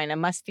your vagina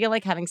must feel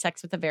like having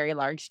sex with a very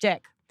large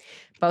dick.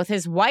 Both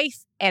his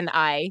wife and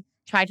I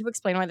tried to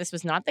explain why this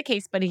was not the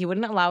case, but he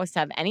wouldn't allow us to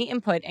have any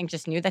input and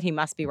just knew that he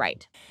must be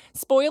right.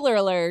 Spoiler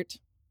alert.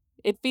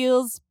 It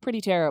feels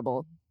pretty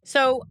terrible.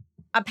 So,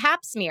 a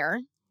pap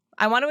smear,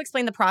 I want to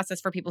explain the process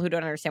for people who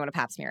don't understand what a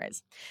pap smear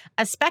is.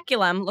 A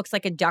speculum looks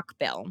like a duck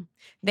bill.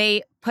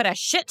 They put a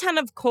shit ton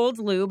of cold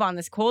lube on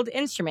this cold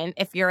instrument.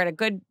 If you're at a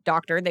good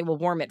doctor, they will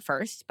warm it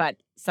first, but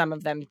some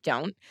of them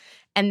don't.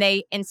 And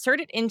they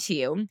insert it into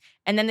you,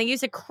 and then they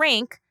use a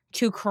crank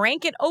to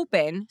crank it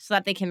open so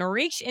that they can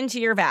reach into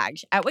your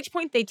vag, at which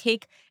point they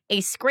take a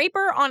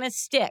scraper on a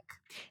stick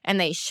and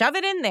they shove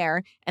it in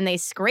there and they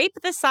scrape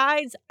the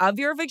sides of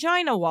your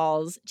vagina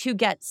walls to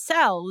get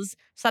cells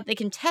so that they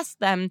can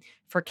test them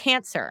for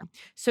cancer.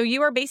 So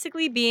you are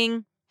basically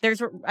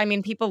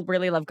people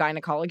really love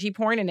gynecology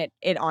porn, and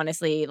it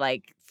honestly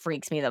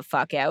freaks me the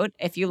fuck out.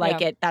 If you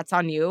like it, that's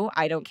on you.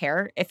 I don't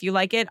care. If you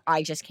like it,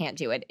 I just can't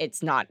do it.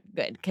 It's not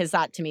good, because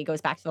that to me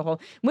goes back to the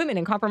whole women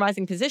in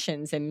compromising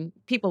positions and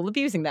people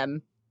abusing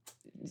them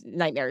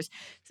nightmares.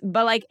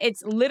 But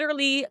it's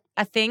literally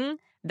a thing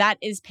that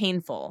is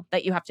painful,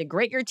 that you have to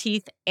grit your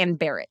teeth and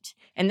bear it.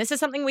 And this is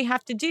something we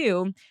have to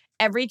do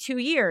every 2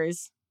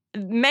 years.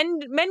 Men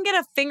get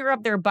a finger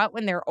up their butt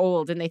when they're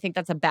old, and they think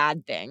that's a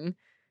bad thing.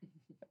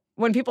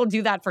 When people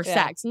do that for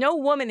sex, no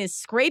woman is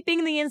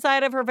scraping the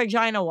inside of her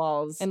vagina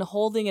walls and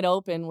holding it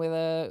open with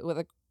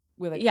a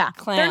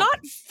clamp. They're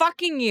not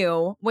fucking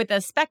you with a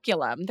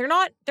speculum. They're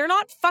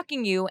not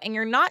fucking you, and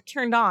you're not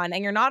turned on,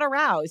 and you're not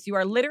aroused. You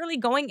are literally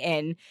going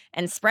in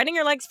and spreading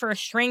your legs for a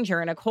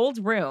stranger in a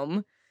cold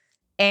room.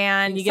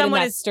 And you get in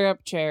that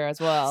stirrup chair as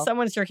well.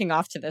 Someone's jerking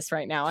off to this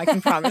right now, I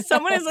can promise.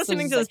 Someone is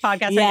listening to this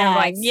podcast right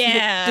now going,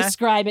 yeah.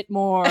 Describe it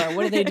more.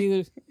 What do they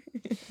do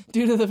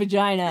to the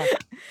vagina?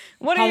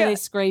 How do they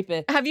scrape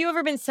it? Have you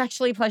ever been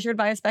sexually pleasured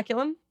by a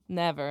speculum?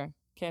 Never.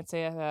 Can't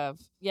say I have.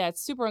 Yeah,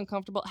 it's super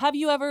uncomfortable. Have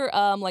you ever,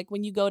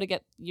 when you go to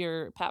get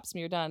your pap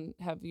smear done,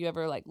 have you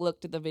ever,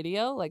 looked at the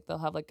video? They'll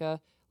have, a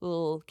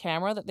little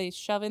camera that they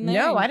shove in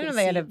there? No, I didn't know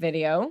they had a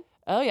video.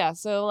 Oh, yeah.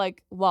 So,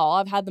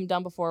 I've had them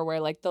done before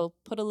where, they'll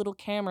put a little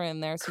camera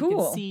in there so you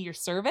can see your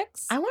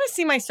cervix. I want to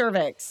see my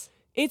cervix.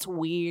 It's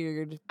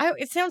weird.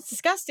 It sounds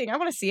disgusting. I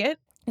want to see it.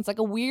 It's like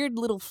a weird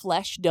little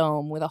flesh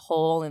dome with a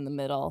hole in the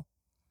middle.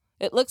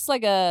 It looks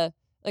like a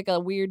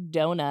weird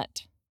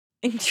donut.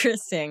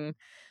 Interesting.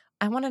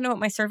 I want to know what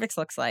my cervix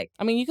looks like.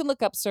 I mean, you can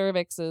look up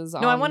cervixes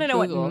on No, I want to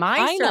know Google. what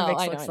my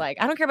cervix looks like.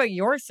 I don't care about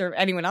your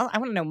anyone else. I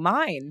want to know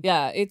mine.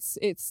 Yeah, it's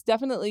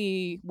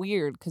definitely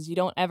weird because you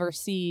don't ever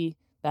see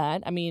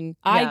that. I mean,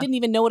 I didn't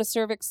even know what a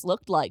cervix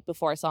looked like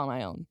before I saw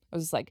my own. I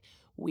was just like,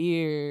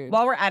 weird.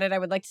 While we're at it, I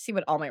would like to see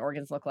what all my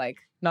organs look like,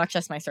 not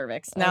just my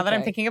cervix. Now that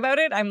I'm thinking about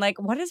it, I'm like,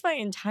 what does my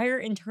entire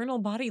internal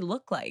body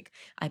look like?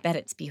 I bet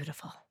it's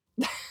beautiful.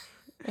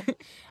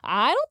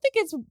 I don't think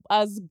it's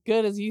as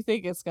good as you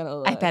think it's gonna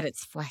look. I bet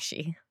it's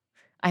fleshy.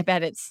 I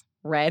bet it's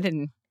red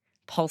and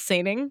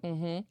pulsating.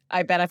 Mm-hmm.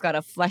 I bet I've got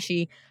a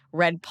fleshy,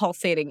 red,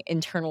 pulsating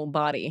internal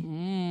body.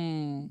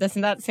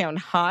 Doesn't that sound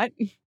hot?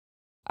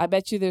 I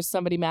bet you there's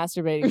somebody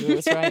masturbating to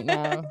this right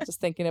now, just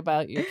thinking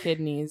about your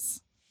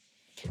kidneys.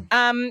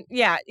 Yeah,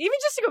 even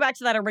just to go back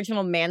to that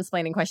original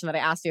mansplaining question that I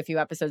asked you a few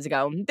episodes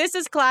ago. This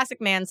is classic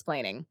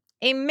mansplaining.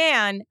 A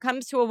man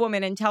comes to a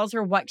woman and tells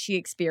her what she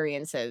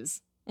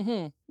experiences.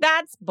 Mm-hmm.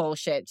 That's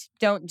bullshit.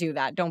 Don't do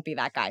that. Don't be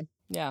that guy.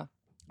 Yeah.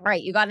 All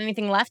right, you got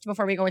anything left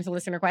before we go into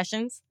listener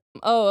questions?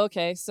 Oh,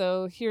 okay.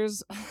 So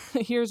here's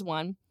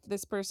one.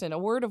 This person, a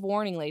word of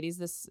warning, ladies.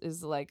 This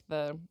is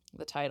the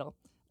title.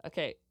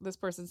 Okay, this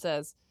person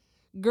says,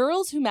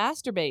 girls who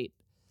masturbate.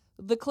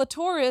 The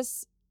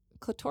clitoris.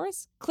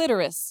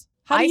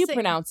 How do I you say-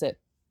 pronounce it?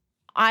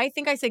 I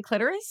think I say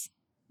clitoris.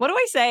 What do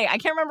I say? I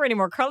can't remember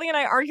anymore. Carly and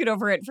I argued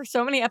over it for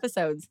so many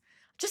episodes.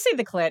 Just say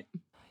the clit.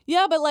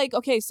 Yeah, but like,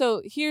 okay,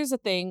 so here's the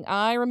thing.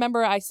 I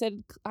remember I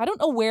said, I don't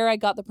know where I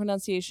got the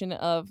pronunciation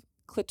of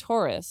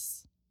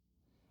clitoris,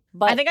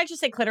 but I think I just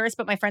say clitoris,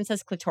 but my friend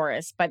says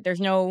clitoris. But there's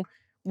no.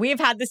 We have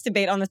had this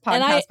debate on this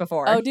And podcast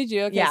before. Oh, did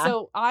you? Okay, Yeah.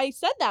 so I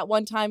said that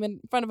one time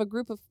in front of a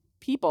group of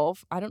people.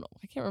 I don't know.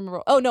 I can't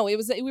remember. Oh no, it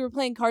was we were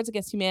playing Cards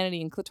Against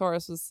Humanity, and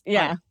clitoris was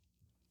Yeah.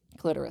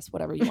 clitoris,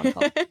 whatever you want to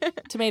call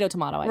it.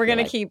 Tomato. We're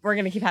gonna keep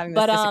having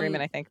this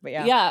disagreement, I think. But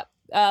yeah.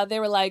 Yeah. They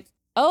were like,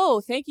 "Oh,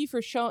 thank you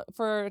for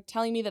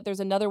telling me that there's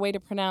another way to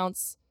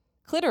pronounce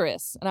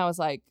clitoris," and I was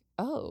like,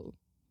 "Oh,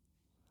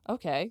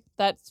 okay."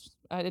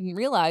 I didn't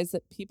realize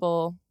that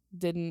people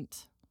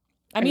didn't.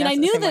 I mean, I that's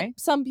the knew same that way?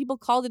 some people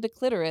called it a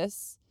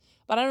clitoris,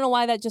 but I don't know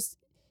why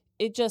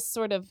it just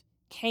sort of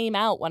came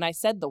out when I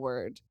said the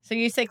word. So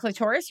you say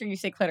clitoris or you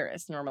say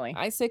clitoris normally?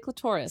 I say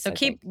clitoris. So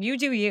you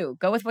do you.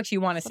 Go with what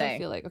you want to That's what I say.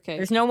 feel like, okay.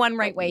 There's no one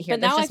right way here.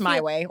 But There's now I just my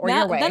feel- way or Now-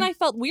 your way. Then I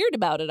felt weird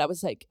about it. I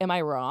was like, am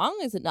I wrong?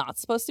 Is it not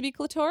supposed to be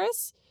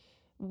clitoris?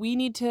 We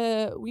need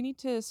to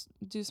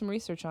do some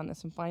research on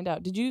this and find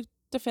out. Did you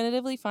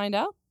definitively find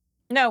out?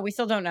 No, we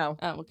still don't know.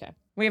 Oh, okay.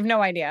 We have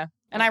no idea.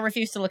 And I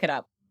refuse to look it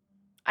up.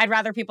 I'd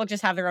rather people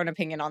just have their own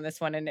opinion on this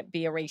one and it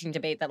be a raging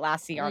debate that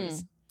lasts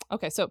eons.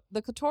 Okay, so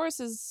the clitoris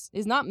is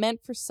not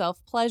meant for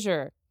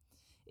self-pleasure.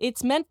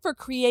 It's meant for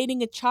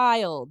creating a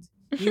child,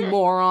 you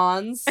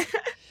morons.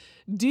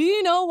 Do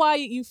you know why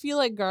you feel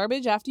like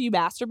garbage after you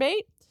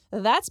masturbate?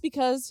 That's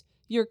because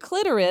your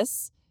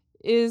clitoris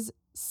is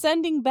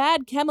sending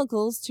bad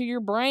chemicals to your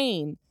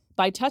brain.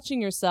 By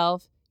touching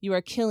yourself, you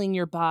are killing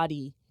your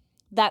body.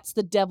 That's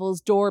the devil's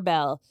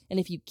doorbell, and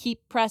if you keep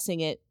pressing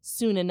it,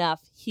 soon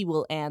enough, he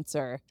will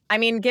answer. I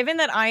mean, given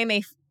that I am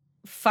a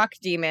fuck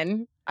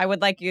demon, I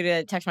would like you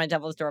to touch my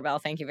devil's doorbell.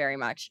 Thank you very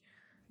much.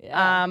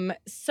 Yeah.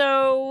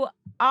 So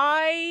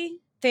I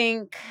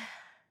think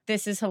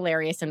this is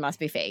hilarious and must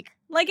be fake.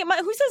 Like,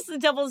 who says the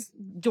devil's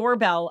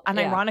doorbell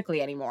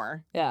unironically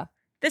anymore? Yeah.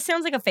 This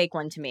sounds like a fake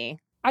one to me.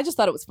 I just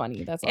thought it was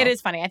funny. That's all. It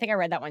is funny. I think I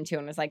read that one too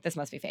and was like, this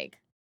must be fake.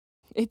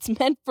 It's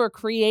meant for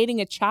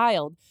creating a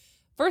child.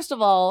 First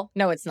of all,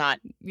 No, it's not.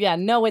 yeah,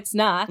 no, it's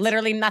not.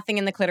 Literally nothing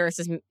in the clitoris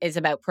is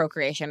about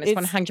procreation. It's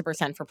It's-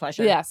 100% for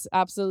pleasure. Yes,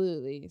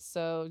 absolutely.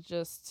 So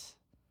just,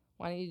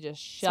 why don't you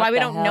just shut That's why we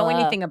the don't know hell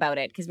anything about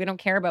it, because we don't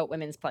care about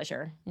women's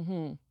pleasure.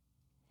 up.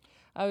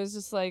 I was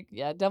just like,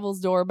 yeah,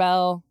 devil's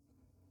doorbell,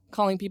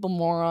 calling people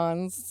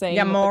morons, saying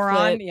Yeah, that the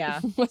moron, clit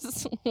yeah.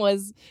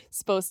 was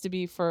supposed to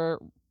be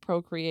for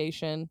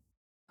procreation.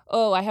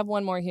 Oh, I have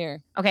one more here.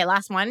 Okay,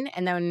 last one,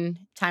 and then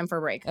time for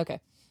a break. Okay.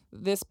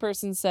 This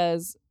person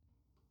says,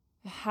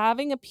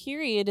 having a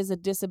period is a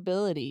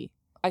disability.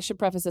 I should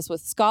preface this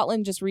with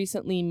Scotland just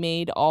recently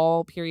made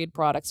all period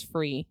products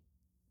free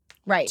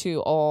Right.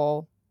 to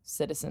all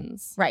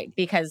citizens. Right,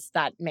 because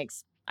that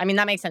makes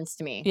sense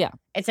to me. Yeah.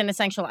 It's an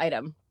essential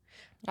item.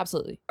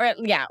 Absolutely. Or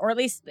at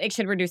least it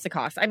should reduce the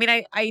cost. I mean,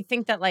 I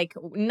think that like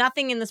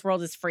nothing in this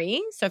world is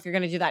free. So if you're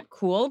going to do that,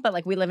 cool. But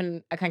like we live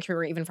in a country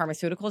where even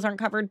pharmaceuticals aren't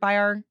covered by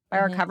our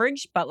Mhm.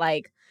 coverage. But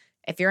like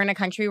if you're in a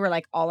country where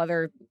like all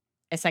other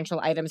essential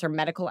items or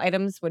medical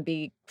items would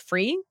be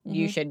free,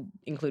 you Mhm. should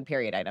include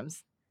period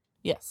items.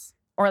 Yes.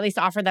 Or at least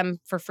offer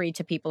them for free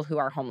to people who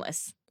are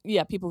homeless.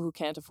 Yeah, people who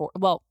can't afford.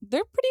 Well,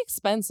 they're pretty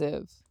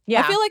expensive.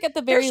 Yeah. I feel like at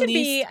the there very should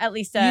least, be at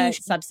least a you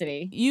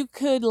subsidy. you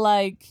could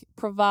like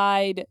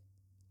provide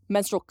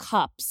menstrual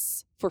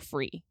cups for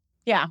free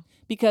Yeah.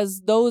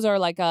 because those are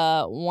like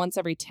a once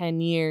every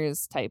 10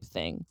 years type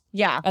thing,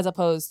 Yeah. as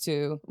opposed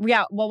to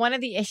Yeah. Well, one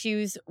of the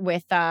issues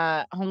with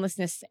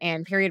homelessness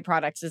and period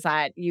products is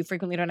that you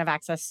frequently don't have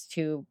access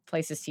to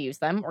places to use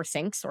them or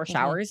sinks or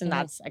showers, and mhm.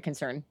 that's a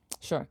concern.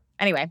 sure.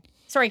 Anyway,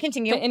 sorry,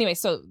 continue. But anyway,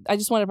 so I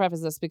just want to preface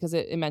this because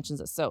it mentions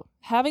this. So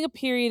having a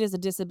period is a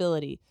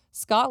disability.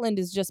 Scotland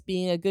is just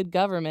being a good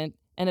government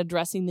and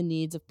addressing the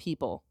needs of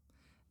people.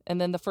 And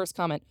then the first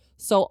comment.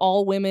 So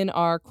all women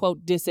are,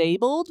 quote,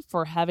 disabled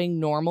for having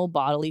normal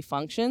bodily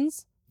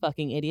functions?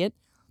 Fucking idiot.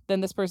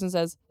 Then this person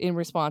says in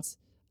response,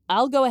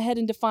 I'll go ahead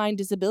and define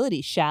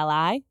disability, shall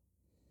I?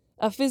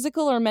 A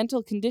physical or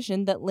mental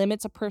condition that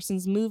limits a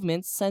person's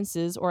movements,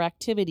 senses, or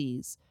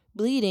activities.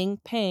 Bleeding,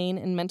 pain,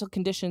 and mental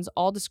conditions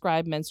all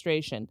describe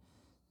menstruation.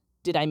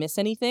 Did I miss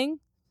anything?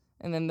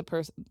 And then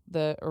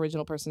the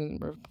original person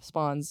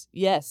responds,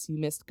 yes, you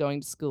missed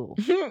going to school.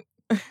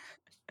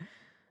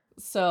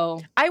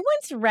 So I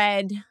once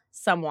read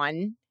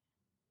someone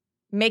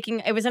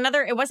it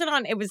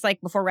was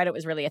like before Reddit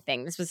was really a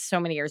thing. This was so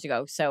many years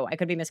ago, so I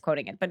could be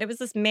misquoting it. But it was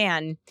this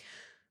man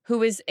who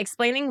was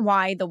explaining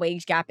why the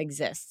wage gap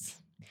exists.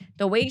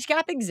 The wage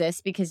gap exists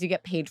because you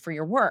get paid for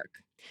your work.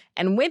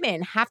 And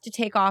women have to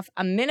take off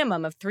a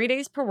minimum of 3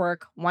 days per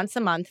work once a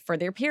month for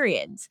their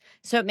periods.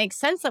 So it makes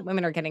sense that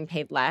women are getting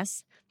paid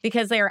less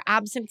because they are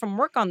absent from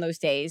work on those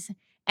days,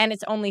 and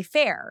it's only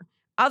fair.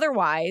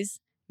 Otherwise,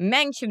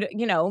 men should,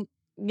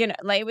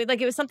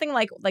 like it was something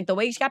like the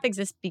wage gap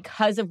exists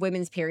because of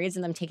women's periods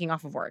and them taking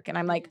off of work. And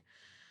I'm like,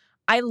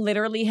 I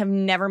literally have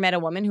never met a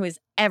woman who has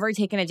ever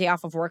taken a day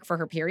off of work for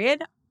her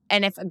period.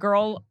 And if a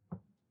girl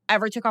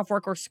ever took off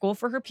work or school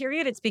for her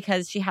period, it's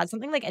because she had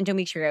something like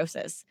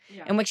endometriosis,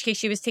 in which case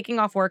she was taking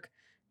off work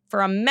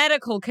for a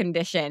medical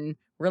condition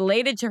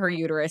related to her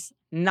uterus,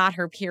 not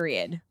her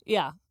period.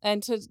 Yeah.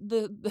 And to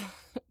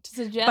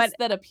suggest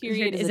that a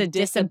period is a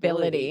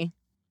disability.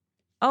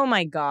 Oh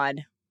my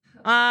God.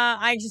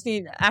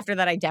 After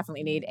that, I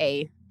definitely need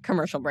a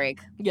commercial break.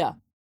 Yeah.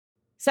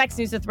 Sex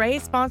News with Ray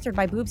is sponsored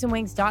by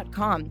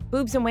boobsandwings.com.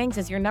 Boobs and Wings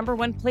is your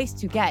 #1 place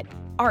to get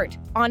art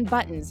on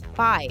buttons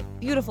by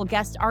beautiful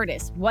guest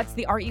artists. What's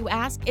the art, you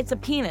ask? It's a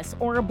penis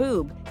or a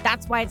boob.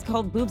 That's why it's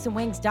called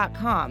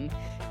boobsandwings.com.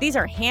 These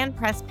are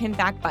hand-pressed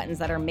pin-back buttons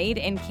that are made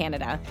in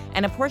Canada,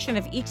 and a portion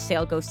of each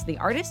sale goes to the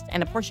artist,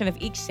 and a portion of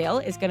each sale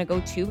is going to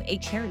go to a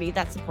charity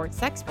that supports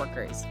sex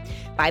workers.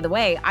 By the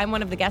way, I'm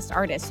one of the guest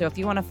artists, so if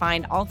you want to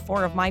find all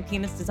 4 of my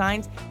penis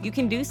designs, you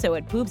can do so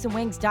at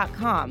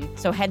boobsandwings.com.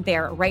 So head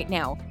there right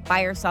now.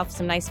 Buy yourself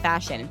some nice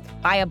fashion.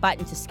 Buy a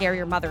button to scare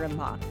your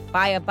mother-in-law.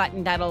 Buy a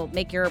button that'll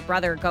make your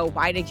brother go,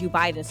 "Why did you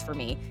buy this for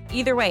me?"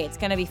 Either way, it's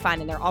going to be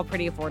fun, and they're all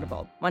pretty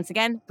affordable. Once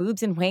again,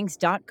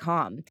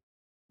 boobsandwings.com.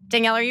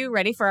 Danielle, are you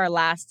ready for our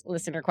last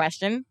listener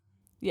question?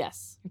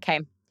 Yes. Okay.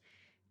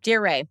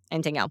 Dear Ray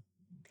and Danielle,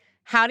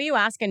 how do you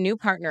ask a new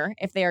partner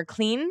if they are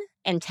clean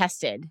and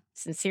tested?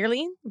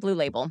 Sincerely, Blue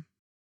Label.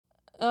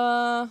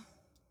 I've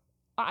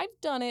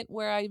done it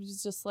where I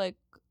was just like,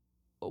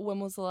 when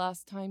was the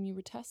last time you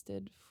were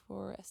tested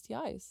for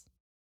STIs?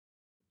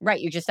 Right,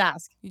 you just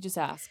ask. You just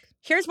ask.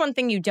 Here's one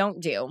thing you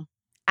don't do.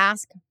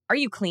 Ask, are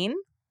you clean?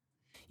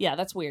 Yeah,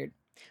 that's weird.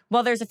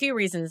 Well, there's a few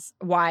reasons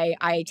why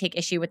I take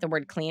issue with the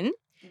word clean.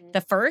 Mm-hmm.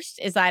 The first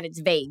is that it's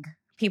vague.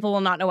 People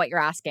will not know what you're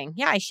asking.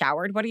 Yeah, I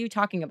showered. What are you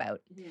talking about?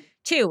 Mm-hmm.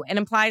 2, it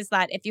implies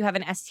that if you have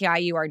an STI,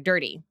 you are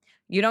dirty.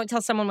 You don't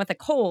tell someone with a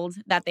cold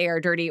that they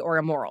are dirty or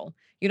immoral.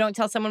 You don't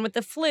tell someone with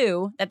the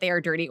flu that they are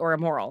dirty or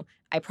immoral.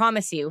 I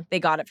promise you, they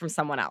got it from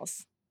someone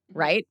else,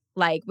 right?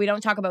 Like, we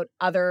don't talk about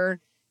other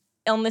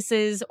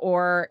illnesses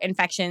or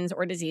infections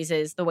or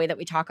diseases the way that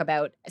we talk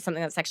about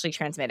something that's sexually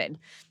transmitted.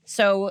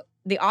 So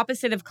the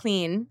opposite of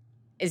clean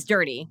is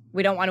dirty.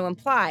 We don't want to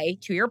imply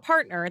to your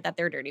partner that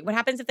they're dirty. What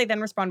happens if they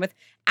then respond with,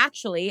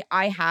 actually,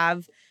 I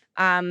have,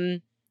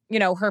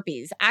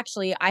 herpes.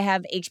 Actually, I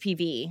have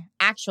HPV.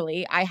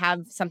 Actually, I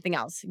have something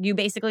else. You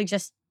basically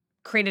just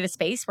created a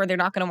space where they're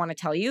not going to want to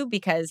tell you,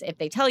 because if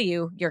they tell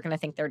you, you're going to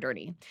think they're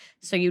dirty.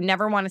 So you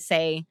never want to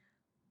say,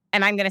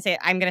 and I'm going to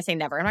say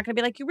never. I'm not going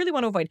to be like, you really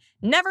want to avoid.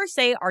 Never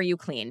say, are you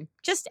clean?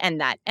 Just end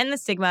that. End the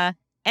stigma.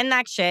 End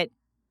that shit.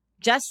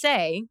 Just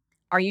say,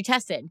 are you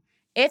tested?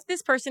 If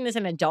this person is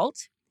an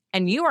adult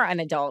and you are an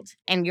adult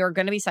and you're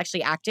going to be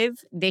sexually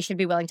active, they should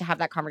be willing to have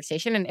that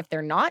conversation. And if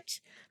they're not,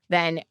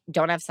 then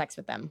don't have sex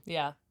with them.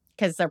 Yeah.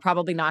 Because they're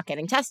probably not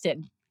getting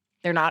tested.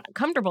 They're not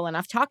comfortable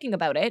enough talking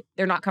about it.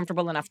 They're not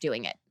comfortable enough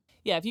doing it.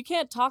 Yeah, if you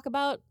can't talk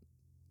about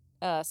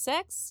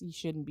sex, you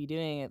shouldn't be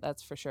doing it.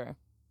 That's for sure.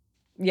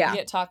 Yeah. You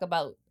can't talk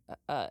about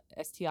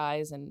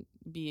STIs and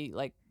be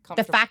like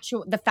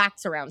comfortable. The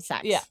facts around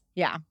sex. Yeah.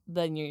 Yeah.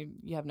 Then you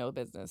have no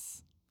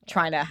business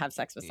trying to have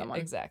sex with someone.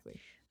 Exactly.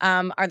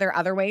 Are there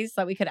other ways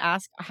that we could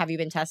ask? Have you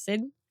been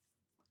tested?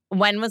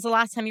 When was the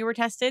last time you were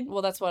tested?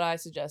 Well, that's what I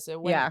suggested.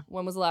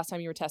 When was the last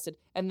time you were tested?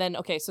 And then,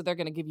 okay, so they're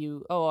going to give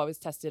you, I was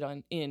tested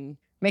in.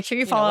 Make sure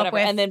you follow up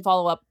with. And then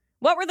follow up.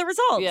 What were the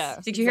results? Yeah.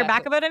 Did you hear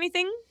back about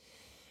anything?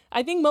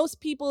 I think most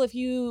people, if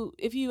you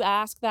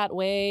ask that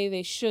way,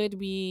 they should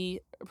be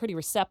pretty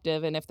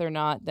receptive. And if they're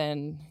not,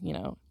 then,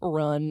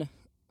 run.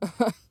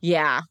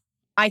 Yeah.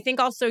 I think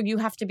also you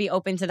have to be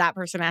open to that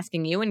person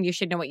asking you, and you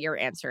should know what your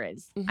answer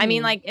is. Mm-hmm. I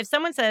mean, like, if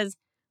someone says,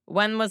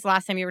 when was the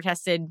last time you were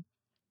tested?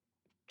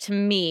 To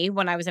me,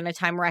 when I was in a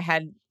time where I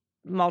had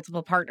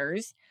multiple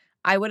partners,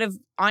 I would have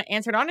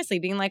answered honestly,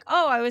 being like,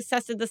 I was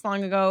tested this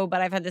long ago,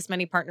 but I've had this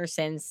many partners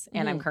since,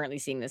 and I'm currently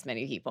seeing this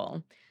many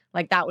people.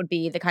 Like, that would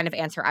be the kind of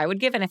answer I would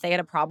give. And if they had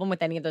a problem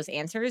with any of those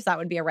answers, that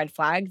would be a red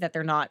flag that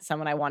they're not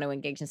someone I want to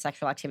engage in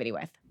sexual activity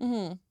with.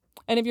 Mm-hmm.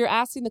 And if you're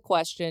asking the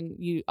question,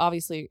 you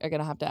obviously are going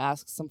to have to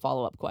ask some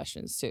follow-up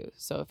questions too.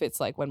 So if it's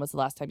like, when was the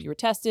last time you were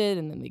tested?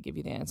 And then they give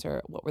you the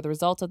answer. What were the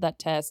results of that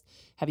test?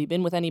 Have you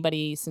been with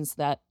anybody since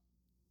that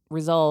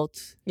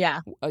result?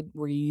 Yeah.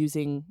 Were you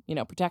using,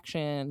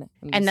 protection?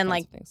 And then,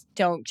 like,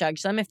 don't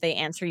judge them if they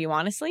answer you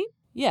honestly.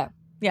 Yeah.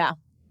 Yeah.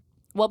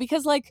 Well,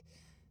 because, like,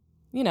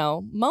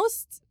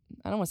 most,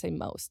 I don't want to say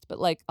most, but,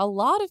 like, a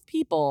lot of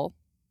people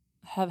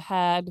have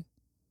had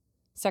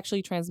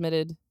sexually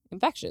transmitted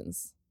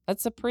infections.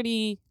 That's a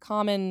pretty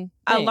common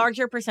thing. A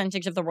larger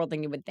percentage of the world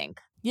than you would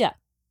think. Yeah.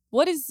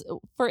 What is,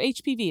 for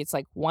HPV, it's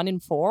like 1 in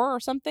 4 or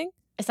something?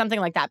 Something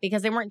like that,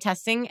 because they weren't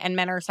testing, and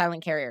men are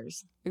silent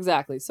carriers.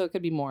 Exactly. So it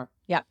could be more.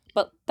 Yeah.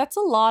 But that's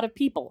a lot of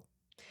people.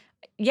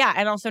 Yeah.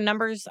 And also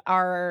numbers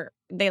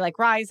they like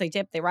rise, they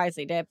dip, they rise,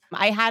 they dip.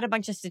 I had a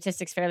bunch of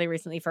statistics fairly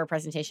recently for a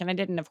presentation I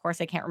did. And of course,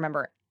 I can't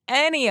remember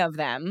any of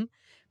them.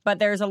 But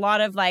there's a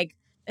lot of, like,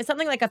 It's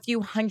something like a few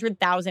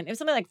 100,000. It was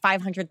something like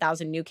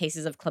 500,000 new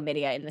cases of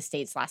chlamydia in the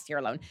States last year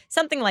alone.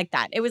 Something like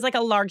that. It was like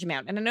a large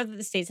amount. And I know that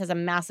the States has a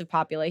massive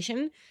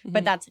population,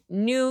 but that's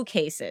new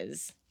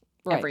cases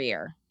every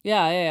year.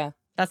 Yeah.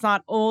 That's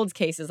not old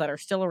cases that are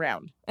still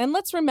around. And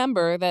let's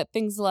remember that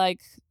things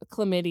like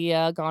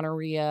chlamydia,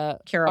 gonorrhea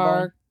Curable.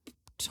 are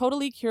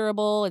totally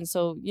curable. And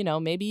so,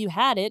 maybe you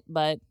had it,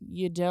 but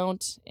you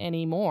don't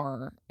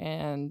anymore.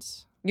 And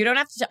you don't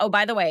have to. Oh,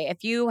 by the way,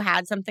 if you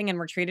had something and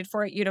were treated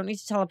for it, you don't need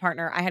to tell a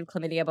partner, I had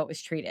chlamydia but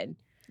was treated.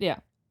 Yeah.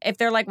 If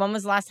they're like, when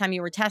was the last time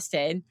you were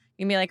tested?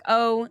 You can be like,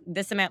 oh,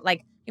 this amount,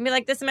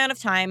 this amount of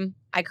time,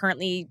 I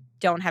currently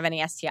don't have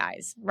any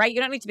STIs, right? You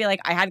don't need to be like,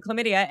 I had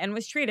chlamydia and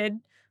was treated.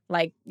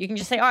 Like, you can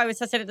just say, oh, I was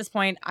tested at this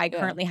point. I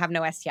currently have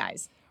no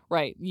STIs.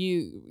 Right.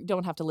 You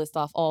don't have to list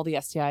off all the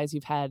STIs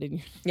you've had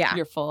in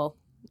your full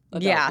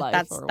adult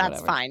life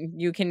that's fine.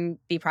 You can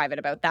be private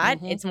about that.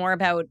 Mm-hmm. It's more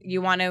about,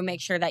 you want to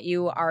make sure that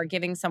you are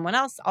giving someone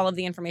else all of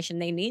the information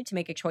they need to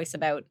make a choice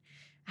about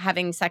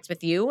having sex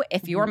with you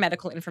if your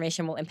medical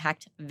information will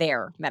impact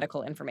their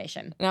medical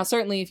information. Now,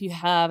 certainly if you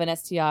have an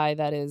STI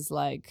that is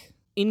like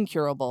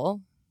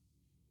incurable,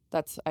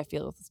 I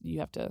feel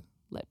you have to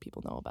let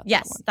people know about that.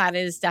 Yes, that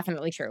is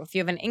definitely true. If you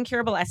have an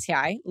incurable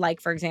STI,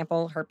 like, for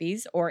example,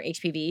 herpes or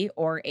HPV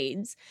or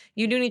AIDS,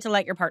 you do need to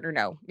let your partner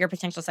know, your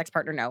potential sex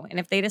partner know. And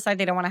if they decide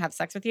they don't want to have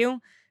sex with you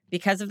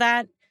because of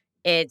that,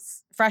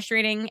 it's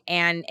frustrating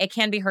and it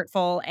can be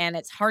hurtful, and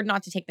it's hard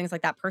not to take things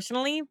like that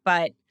personally,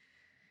 but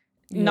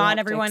not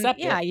everyone.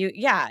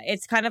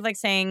 It's kind of like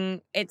saying,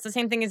 it's the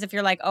same thing as if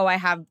you're like, oh, I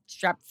have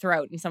strep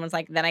throat, and someone's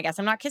like, then I guess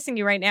I'm not kissing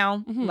you right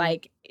now. Mm-hmm.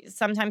 Like,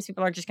 sometimes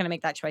people are just going to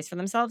make that choice for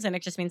themselves, and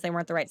it just means they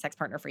weren't the right sex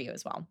partner for you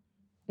as well.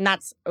 And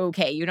that's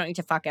okay. You don't need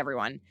to fuck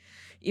everyone,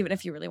 even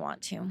if you really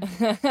want to.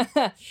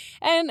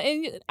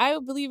 and I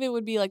believe it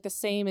would be like the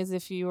same as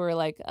if you were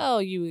like, oh,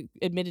 you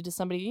admitted to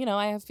somebody,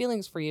 I have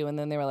feelings for you, and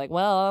then they were like,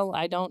 well,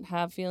 I don't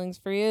have feelings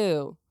for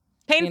you.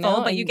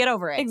 Painful, but you get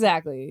over it.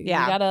 Exactly.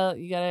 Yeah.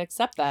 You gotta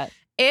accept that.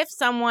 If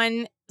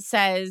someone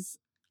says,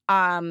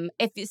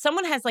 if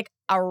someone has like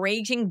a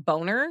raging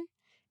boner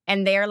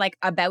and they're like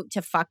about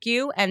to fuck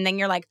you, and then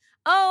you're like,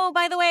 oh,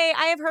 by the way,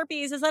 I have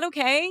herpes, is that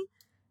okay?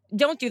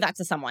 Don't do that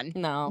to someone.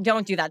 No.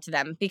 Don't do that to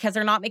them, because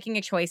they're not making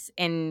a choice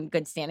in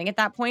good standing at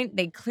that point.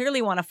 They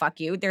clearly want to fuck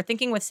you. They're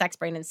thinking with sex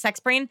brain, and sex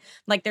brain,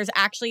 like, there's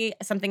actually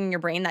something in your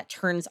brain that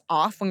turns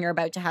off when you're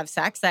about to have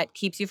sex that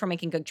keeps you from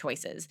making good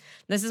choices.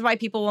 This is why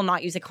people will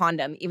not use a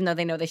condom, even though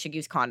they know they should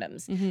use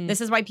condoms. Mm-hmm.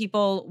 This is why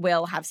people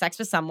will have sex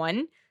with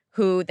someone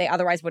who they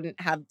otherwise wouldn't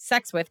have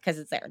sex with, because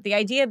it's there. The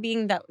idea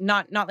being that,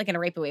 not like in a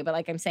rape way, but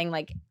like I'm saying,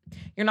 like,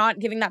 you're not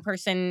giving that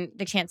person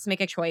the chance to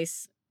make a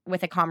choice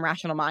with a calm,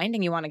 rational mind,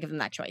 and you want to give them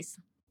that choice.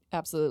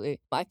 Absolutely.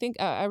 I think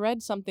I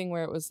read something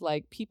where it was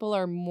like people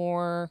are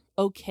more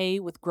okay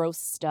with gross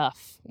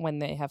stuff when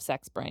they have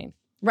sex brain.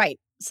 Right.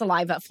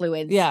 Saliva,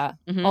 fluids. Yeah.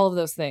 Mm-hmm. All of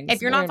those things.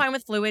 If you're not fine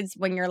with fluids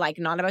when you're like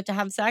not about to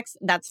have sex,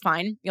 that's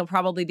fine. You'll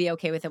probably be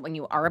okay with it when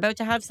you are about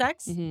to have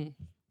sex. Mm-hmm.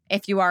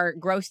 If you are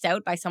grossed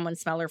out by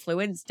someone's smell or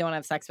fluids, don't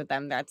have sex with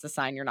them. That's a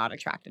sign you're not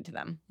attracted to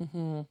them.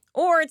 Mm-hmm.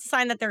 Or it's a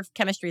sign that their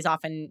chemistry is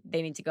off and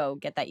they need to go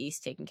get that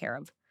yeast taken care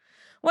of.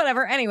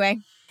 Whatever. Anyway,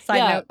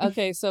 side note.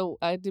 Okay. So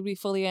did we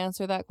fully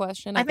answer that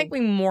question? I think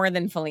we more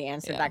than fully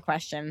answered that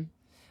question.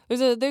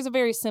 There's a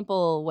very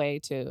simple way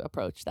to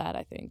approach that,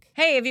 I think.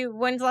 Hey,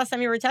 when's the last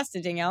time you were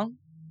tested, Danielle?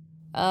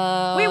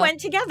 We went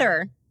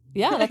together.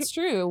 Yeah, that's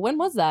true. When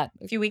was that?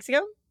 A few weeks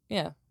ago?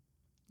 Yeah.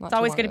 It's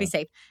always good to be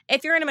safe.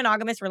 If you're in a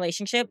monogamous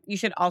relationship, you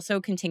should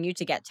also continue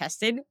to get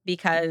tested,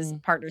 because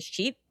partners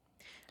cheat.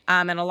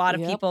 And a lot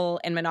of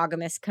people in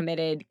monogamous,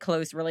 committed,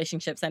 closed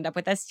relationships end up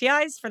with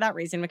STIs for that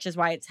reason, which is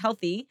why it's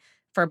healthy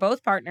for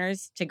both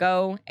partners to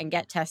go and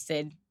get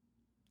tested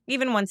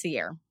even once a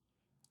year.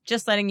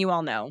 Just letting you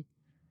all know.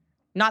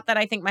 Not that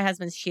I think my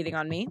husband's cheating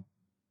on me.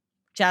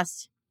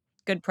 Just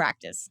good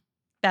practice.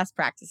 Best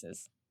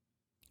practices.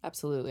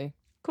 Absolutely.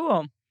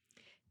 Cool.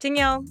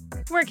 Danielle,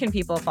 where can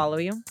people follow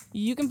you?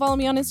 You can follow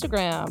me on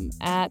Instagram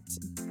at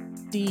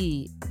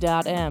d.m.ariss.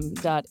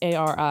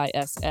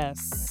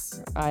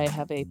 I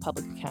have a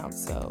public account,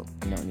 so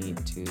no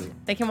need to.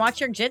 They can watch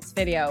your Jits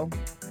video.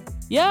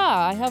 Yeah,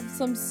 I have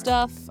some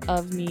stuff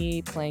of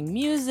me playing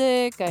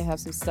music. I have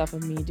some stuff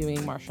of me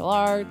doing martial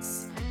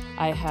arts.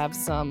 I have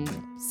some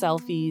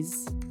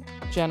selfies,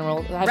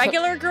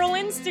 Regular girl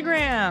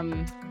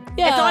Instagram.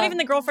 Yeah. It's not even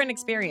the girlfriend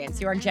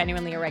experience. You are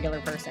genuinely a regular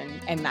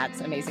person, and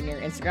that's amazing. Your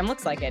Instagram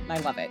looks like it, and I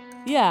love it.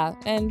 Yeah,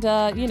 and,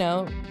 I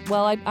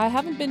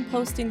haven't been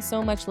posting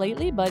so much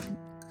lately, but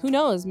who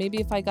knows?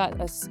 Maybe if I got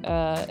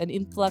an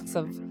influx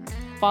of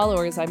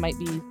followers, I might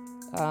be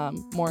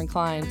more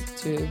inclined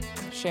to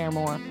share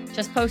more.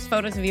 Just post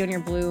photos of you in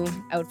your blue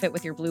outfit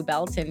with your blue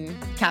belt and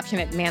caption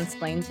it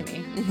 "mansplain to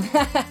me."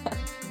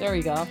 There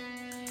we go.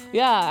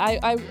 Yeah,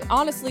 I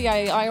honestly,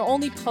 I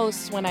only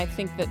post when I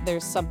think that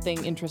there's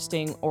something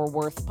interesting or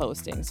worth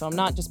posting. So I'm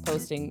not just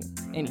posting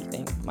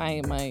anything.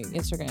 My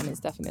Instagram is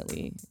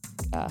definitely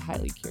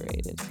highly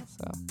curated.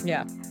 So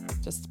Yeah.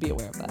 just be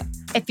aware of that.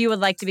 If you would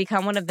like to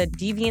become one of the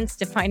deviants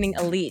defining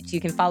elite, you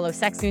can follow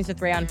Sex News with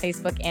Ray on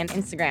Facebook and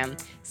Instagram.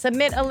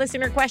 Submit a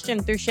listener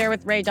question through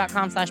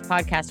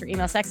sharewithray.com/podcast or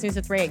email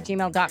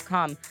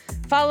sexnewswithray@gmail.com.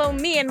 Follow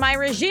me and my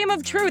regime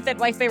of truth at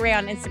Wife by Ray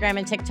on Instagram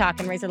and TikTok,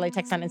 and Razor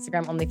Latex on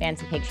Instagram, OnlyFans,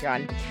 and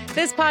Patreon.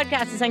 This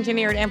podcast is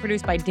engineered and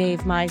produced by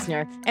Dave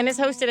Meisner and is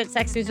hosted at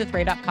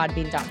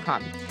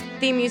sexnewswithray.podbean.com.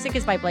 Theme music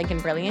is by Blake and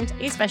Brilliant.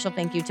 A special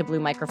thank you to Blue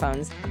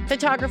Microphones.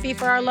 Photography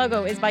for our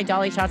logo is by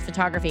Dolly Shots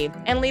Photography.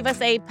 And leave us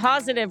a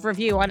positive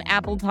review on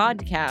Apple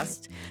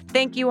Podcast.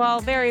 Thank you all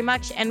very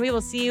much, and we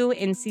will see you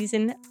in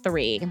season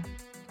 3.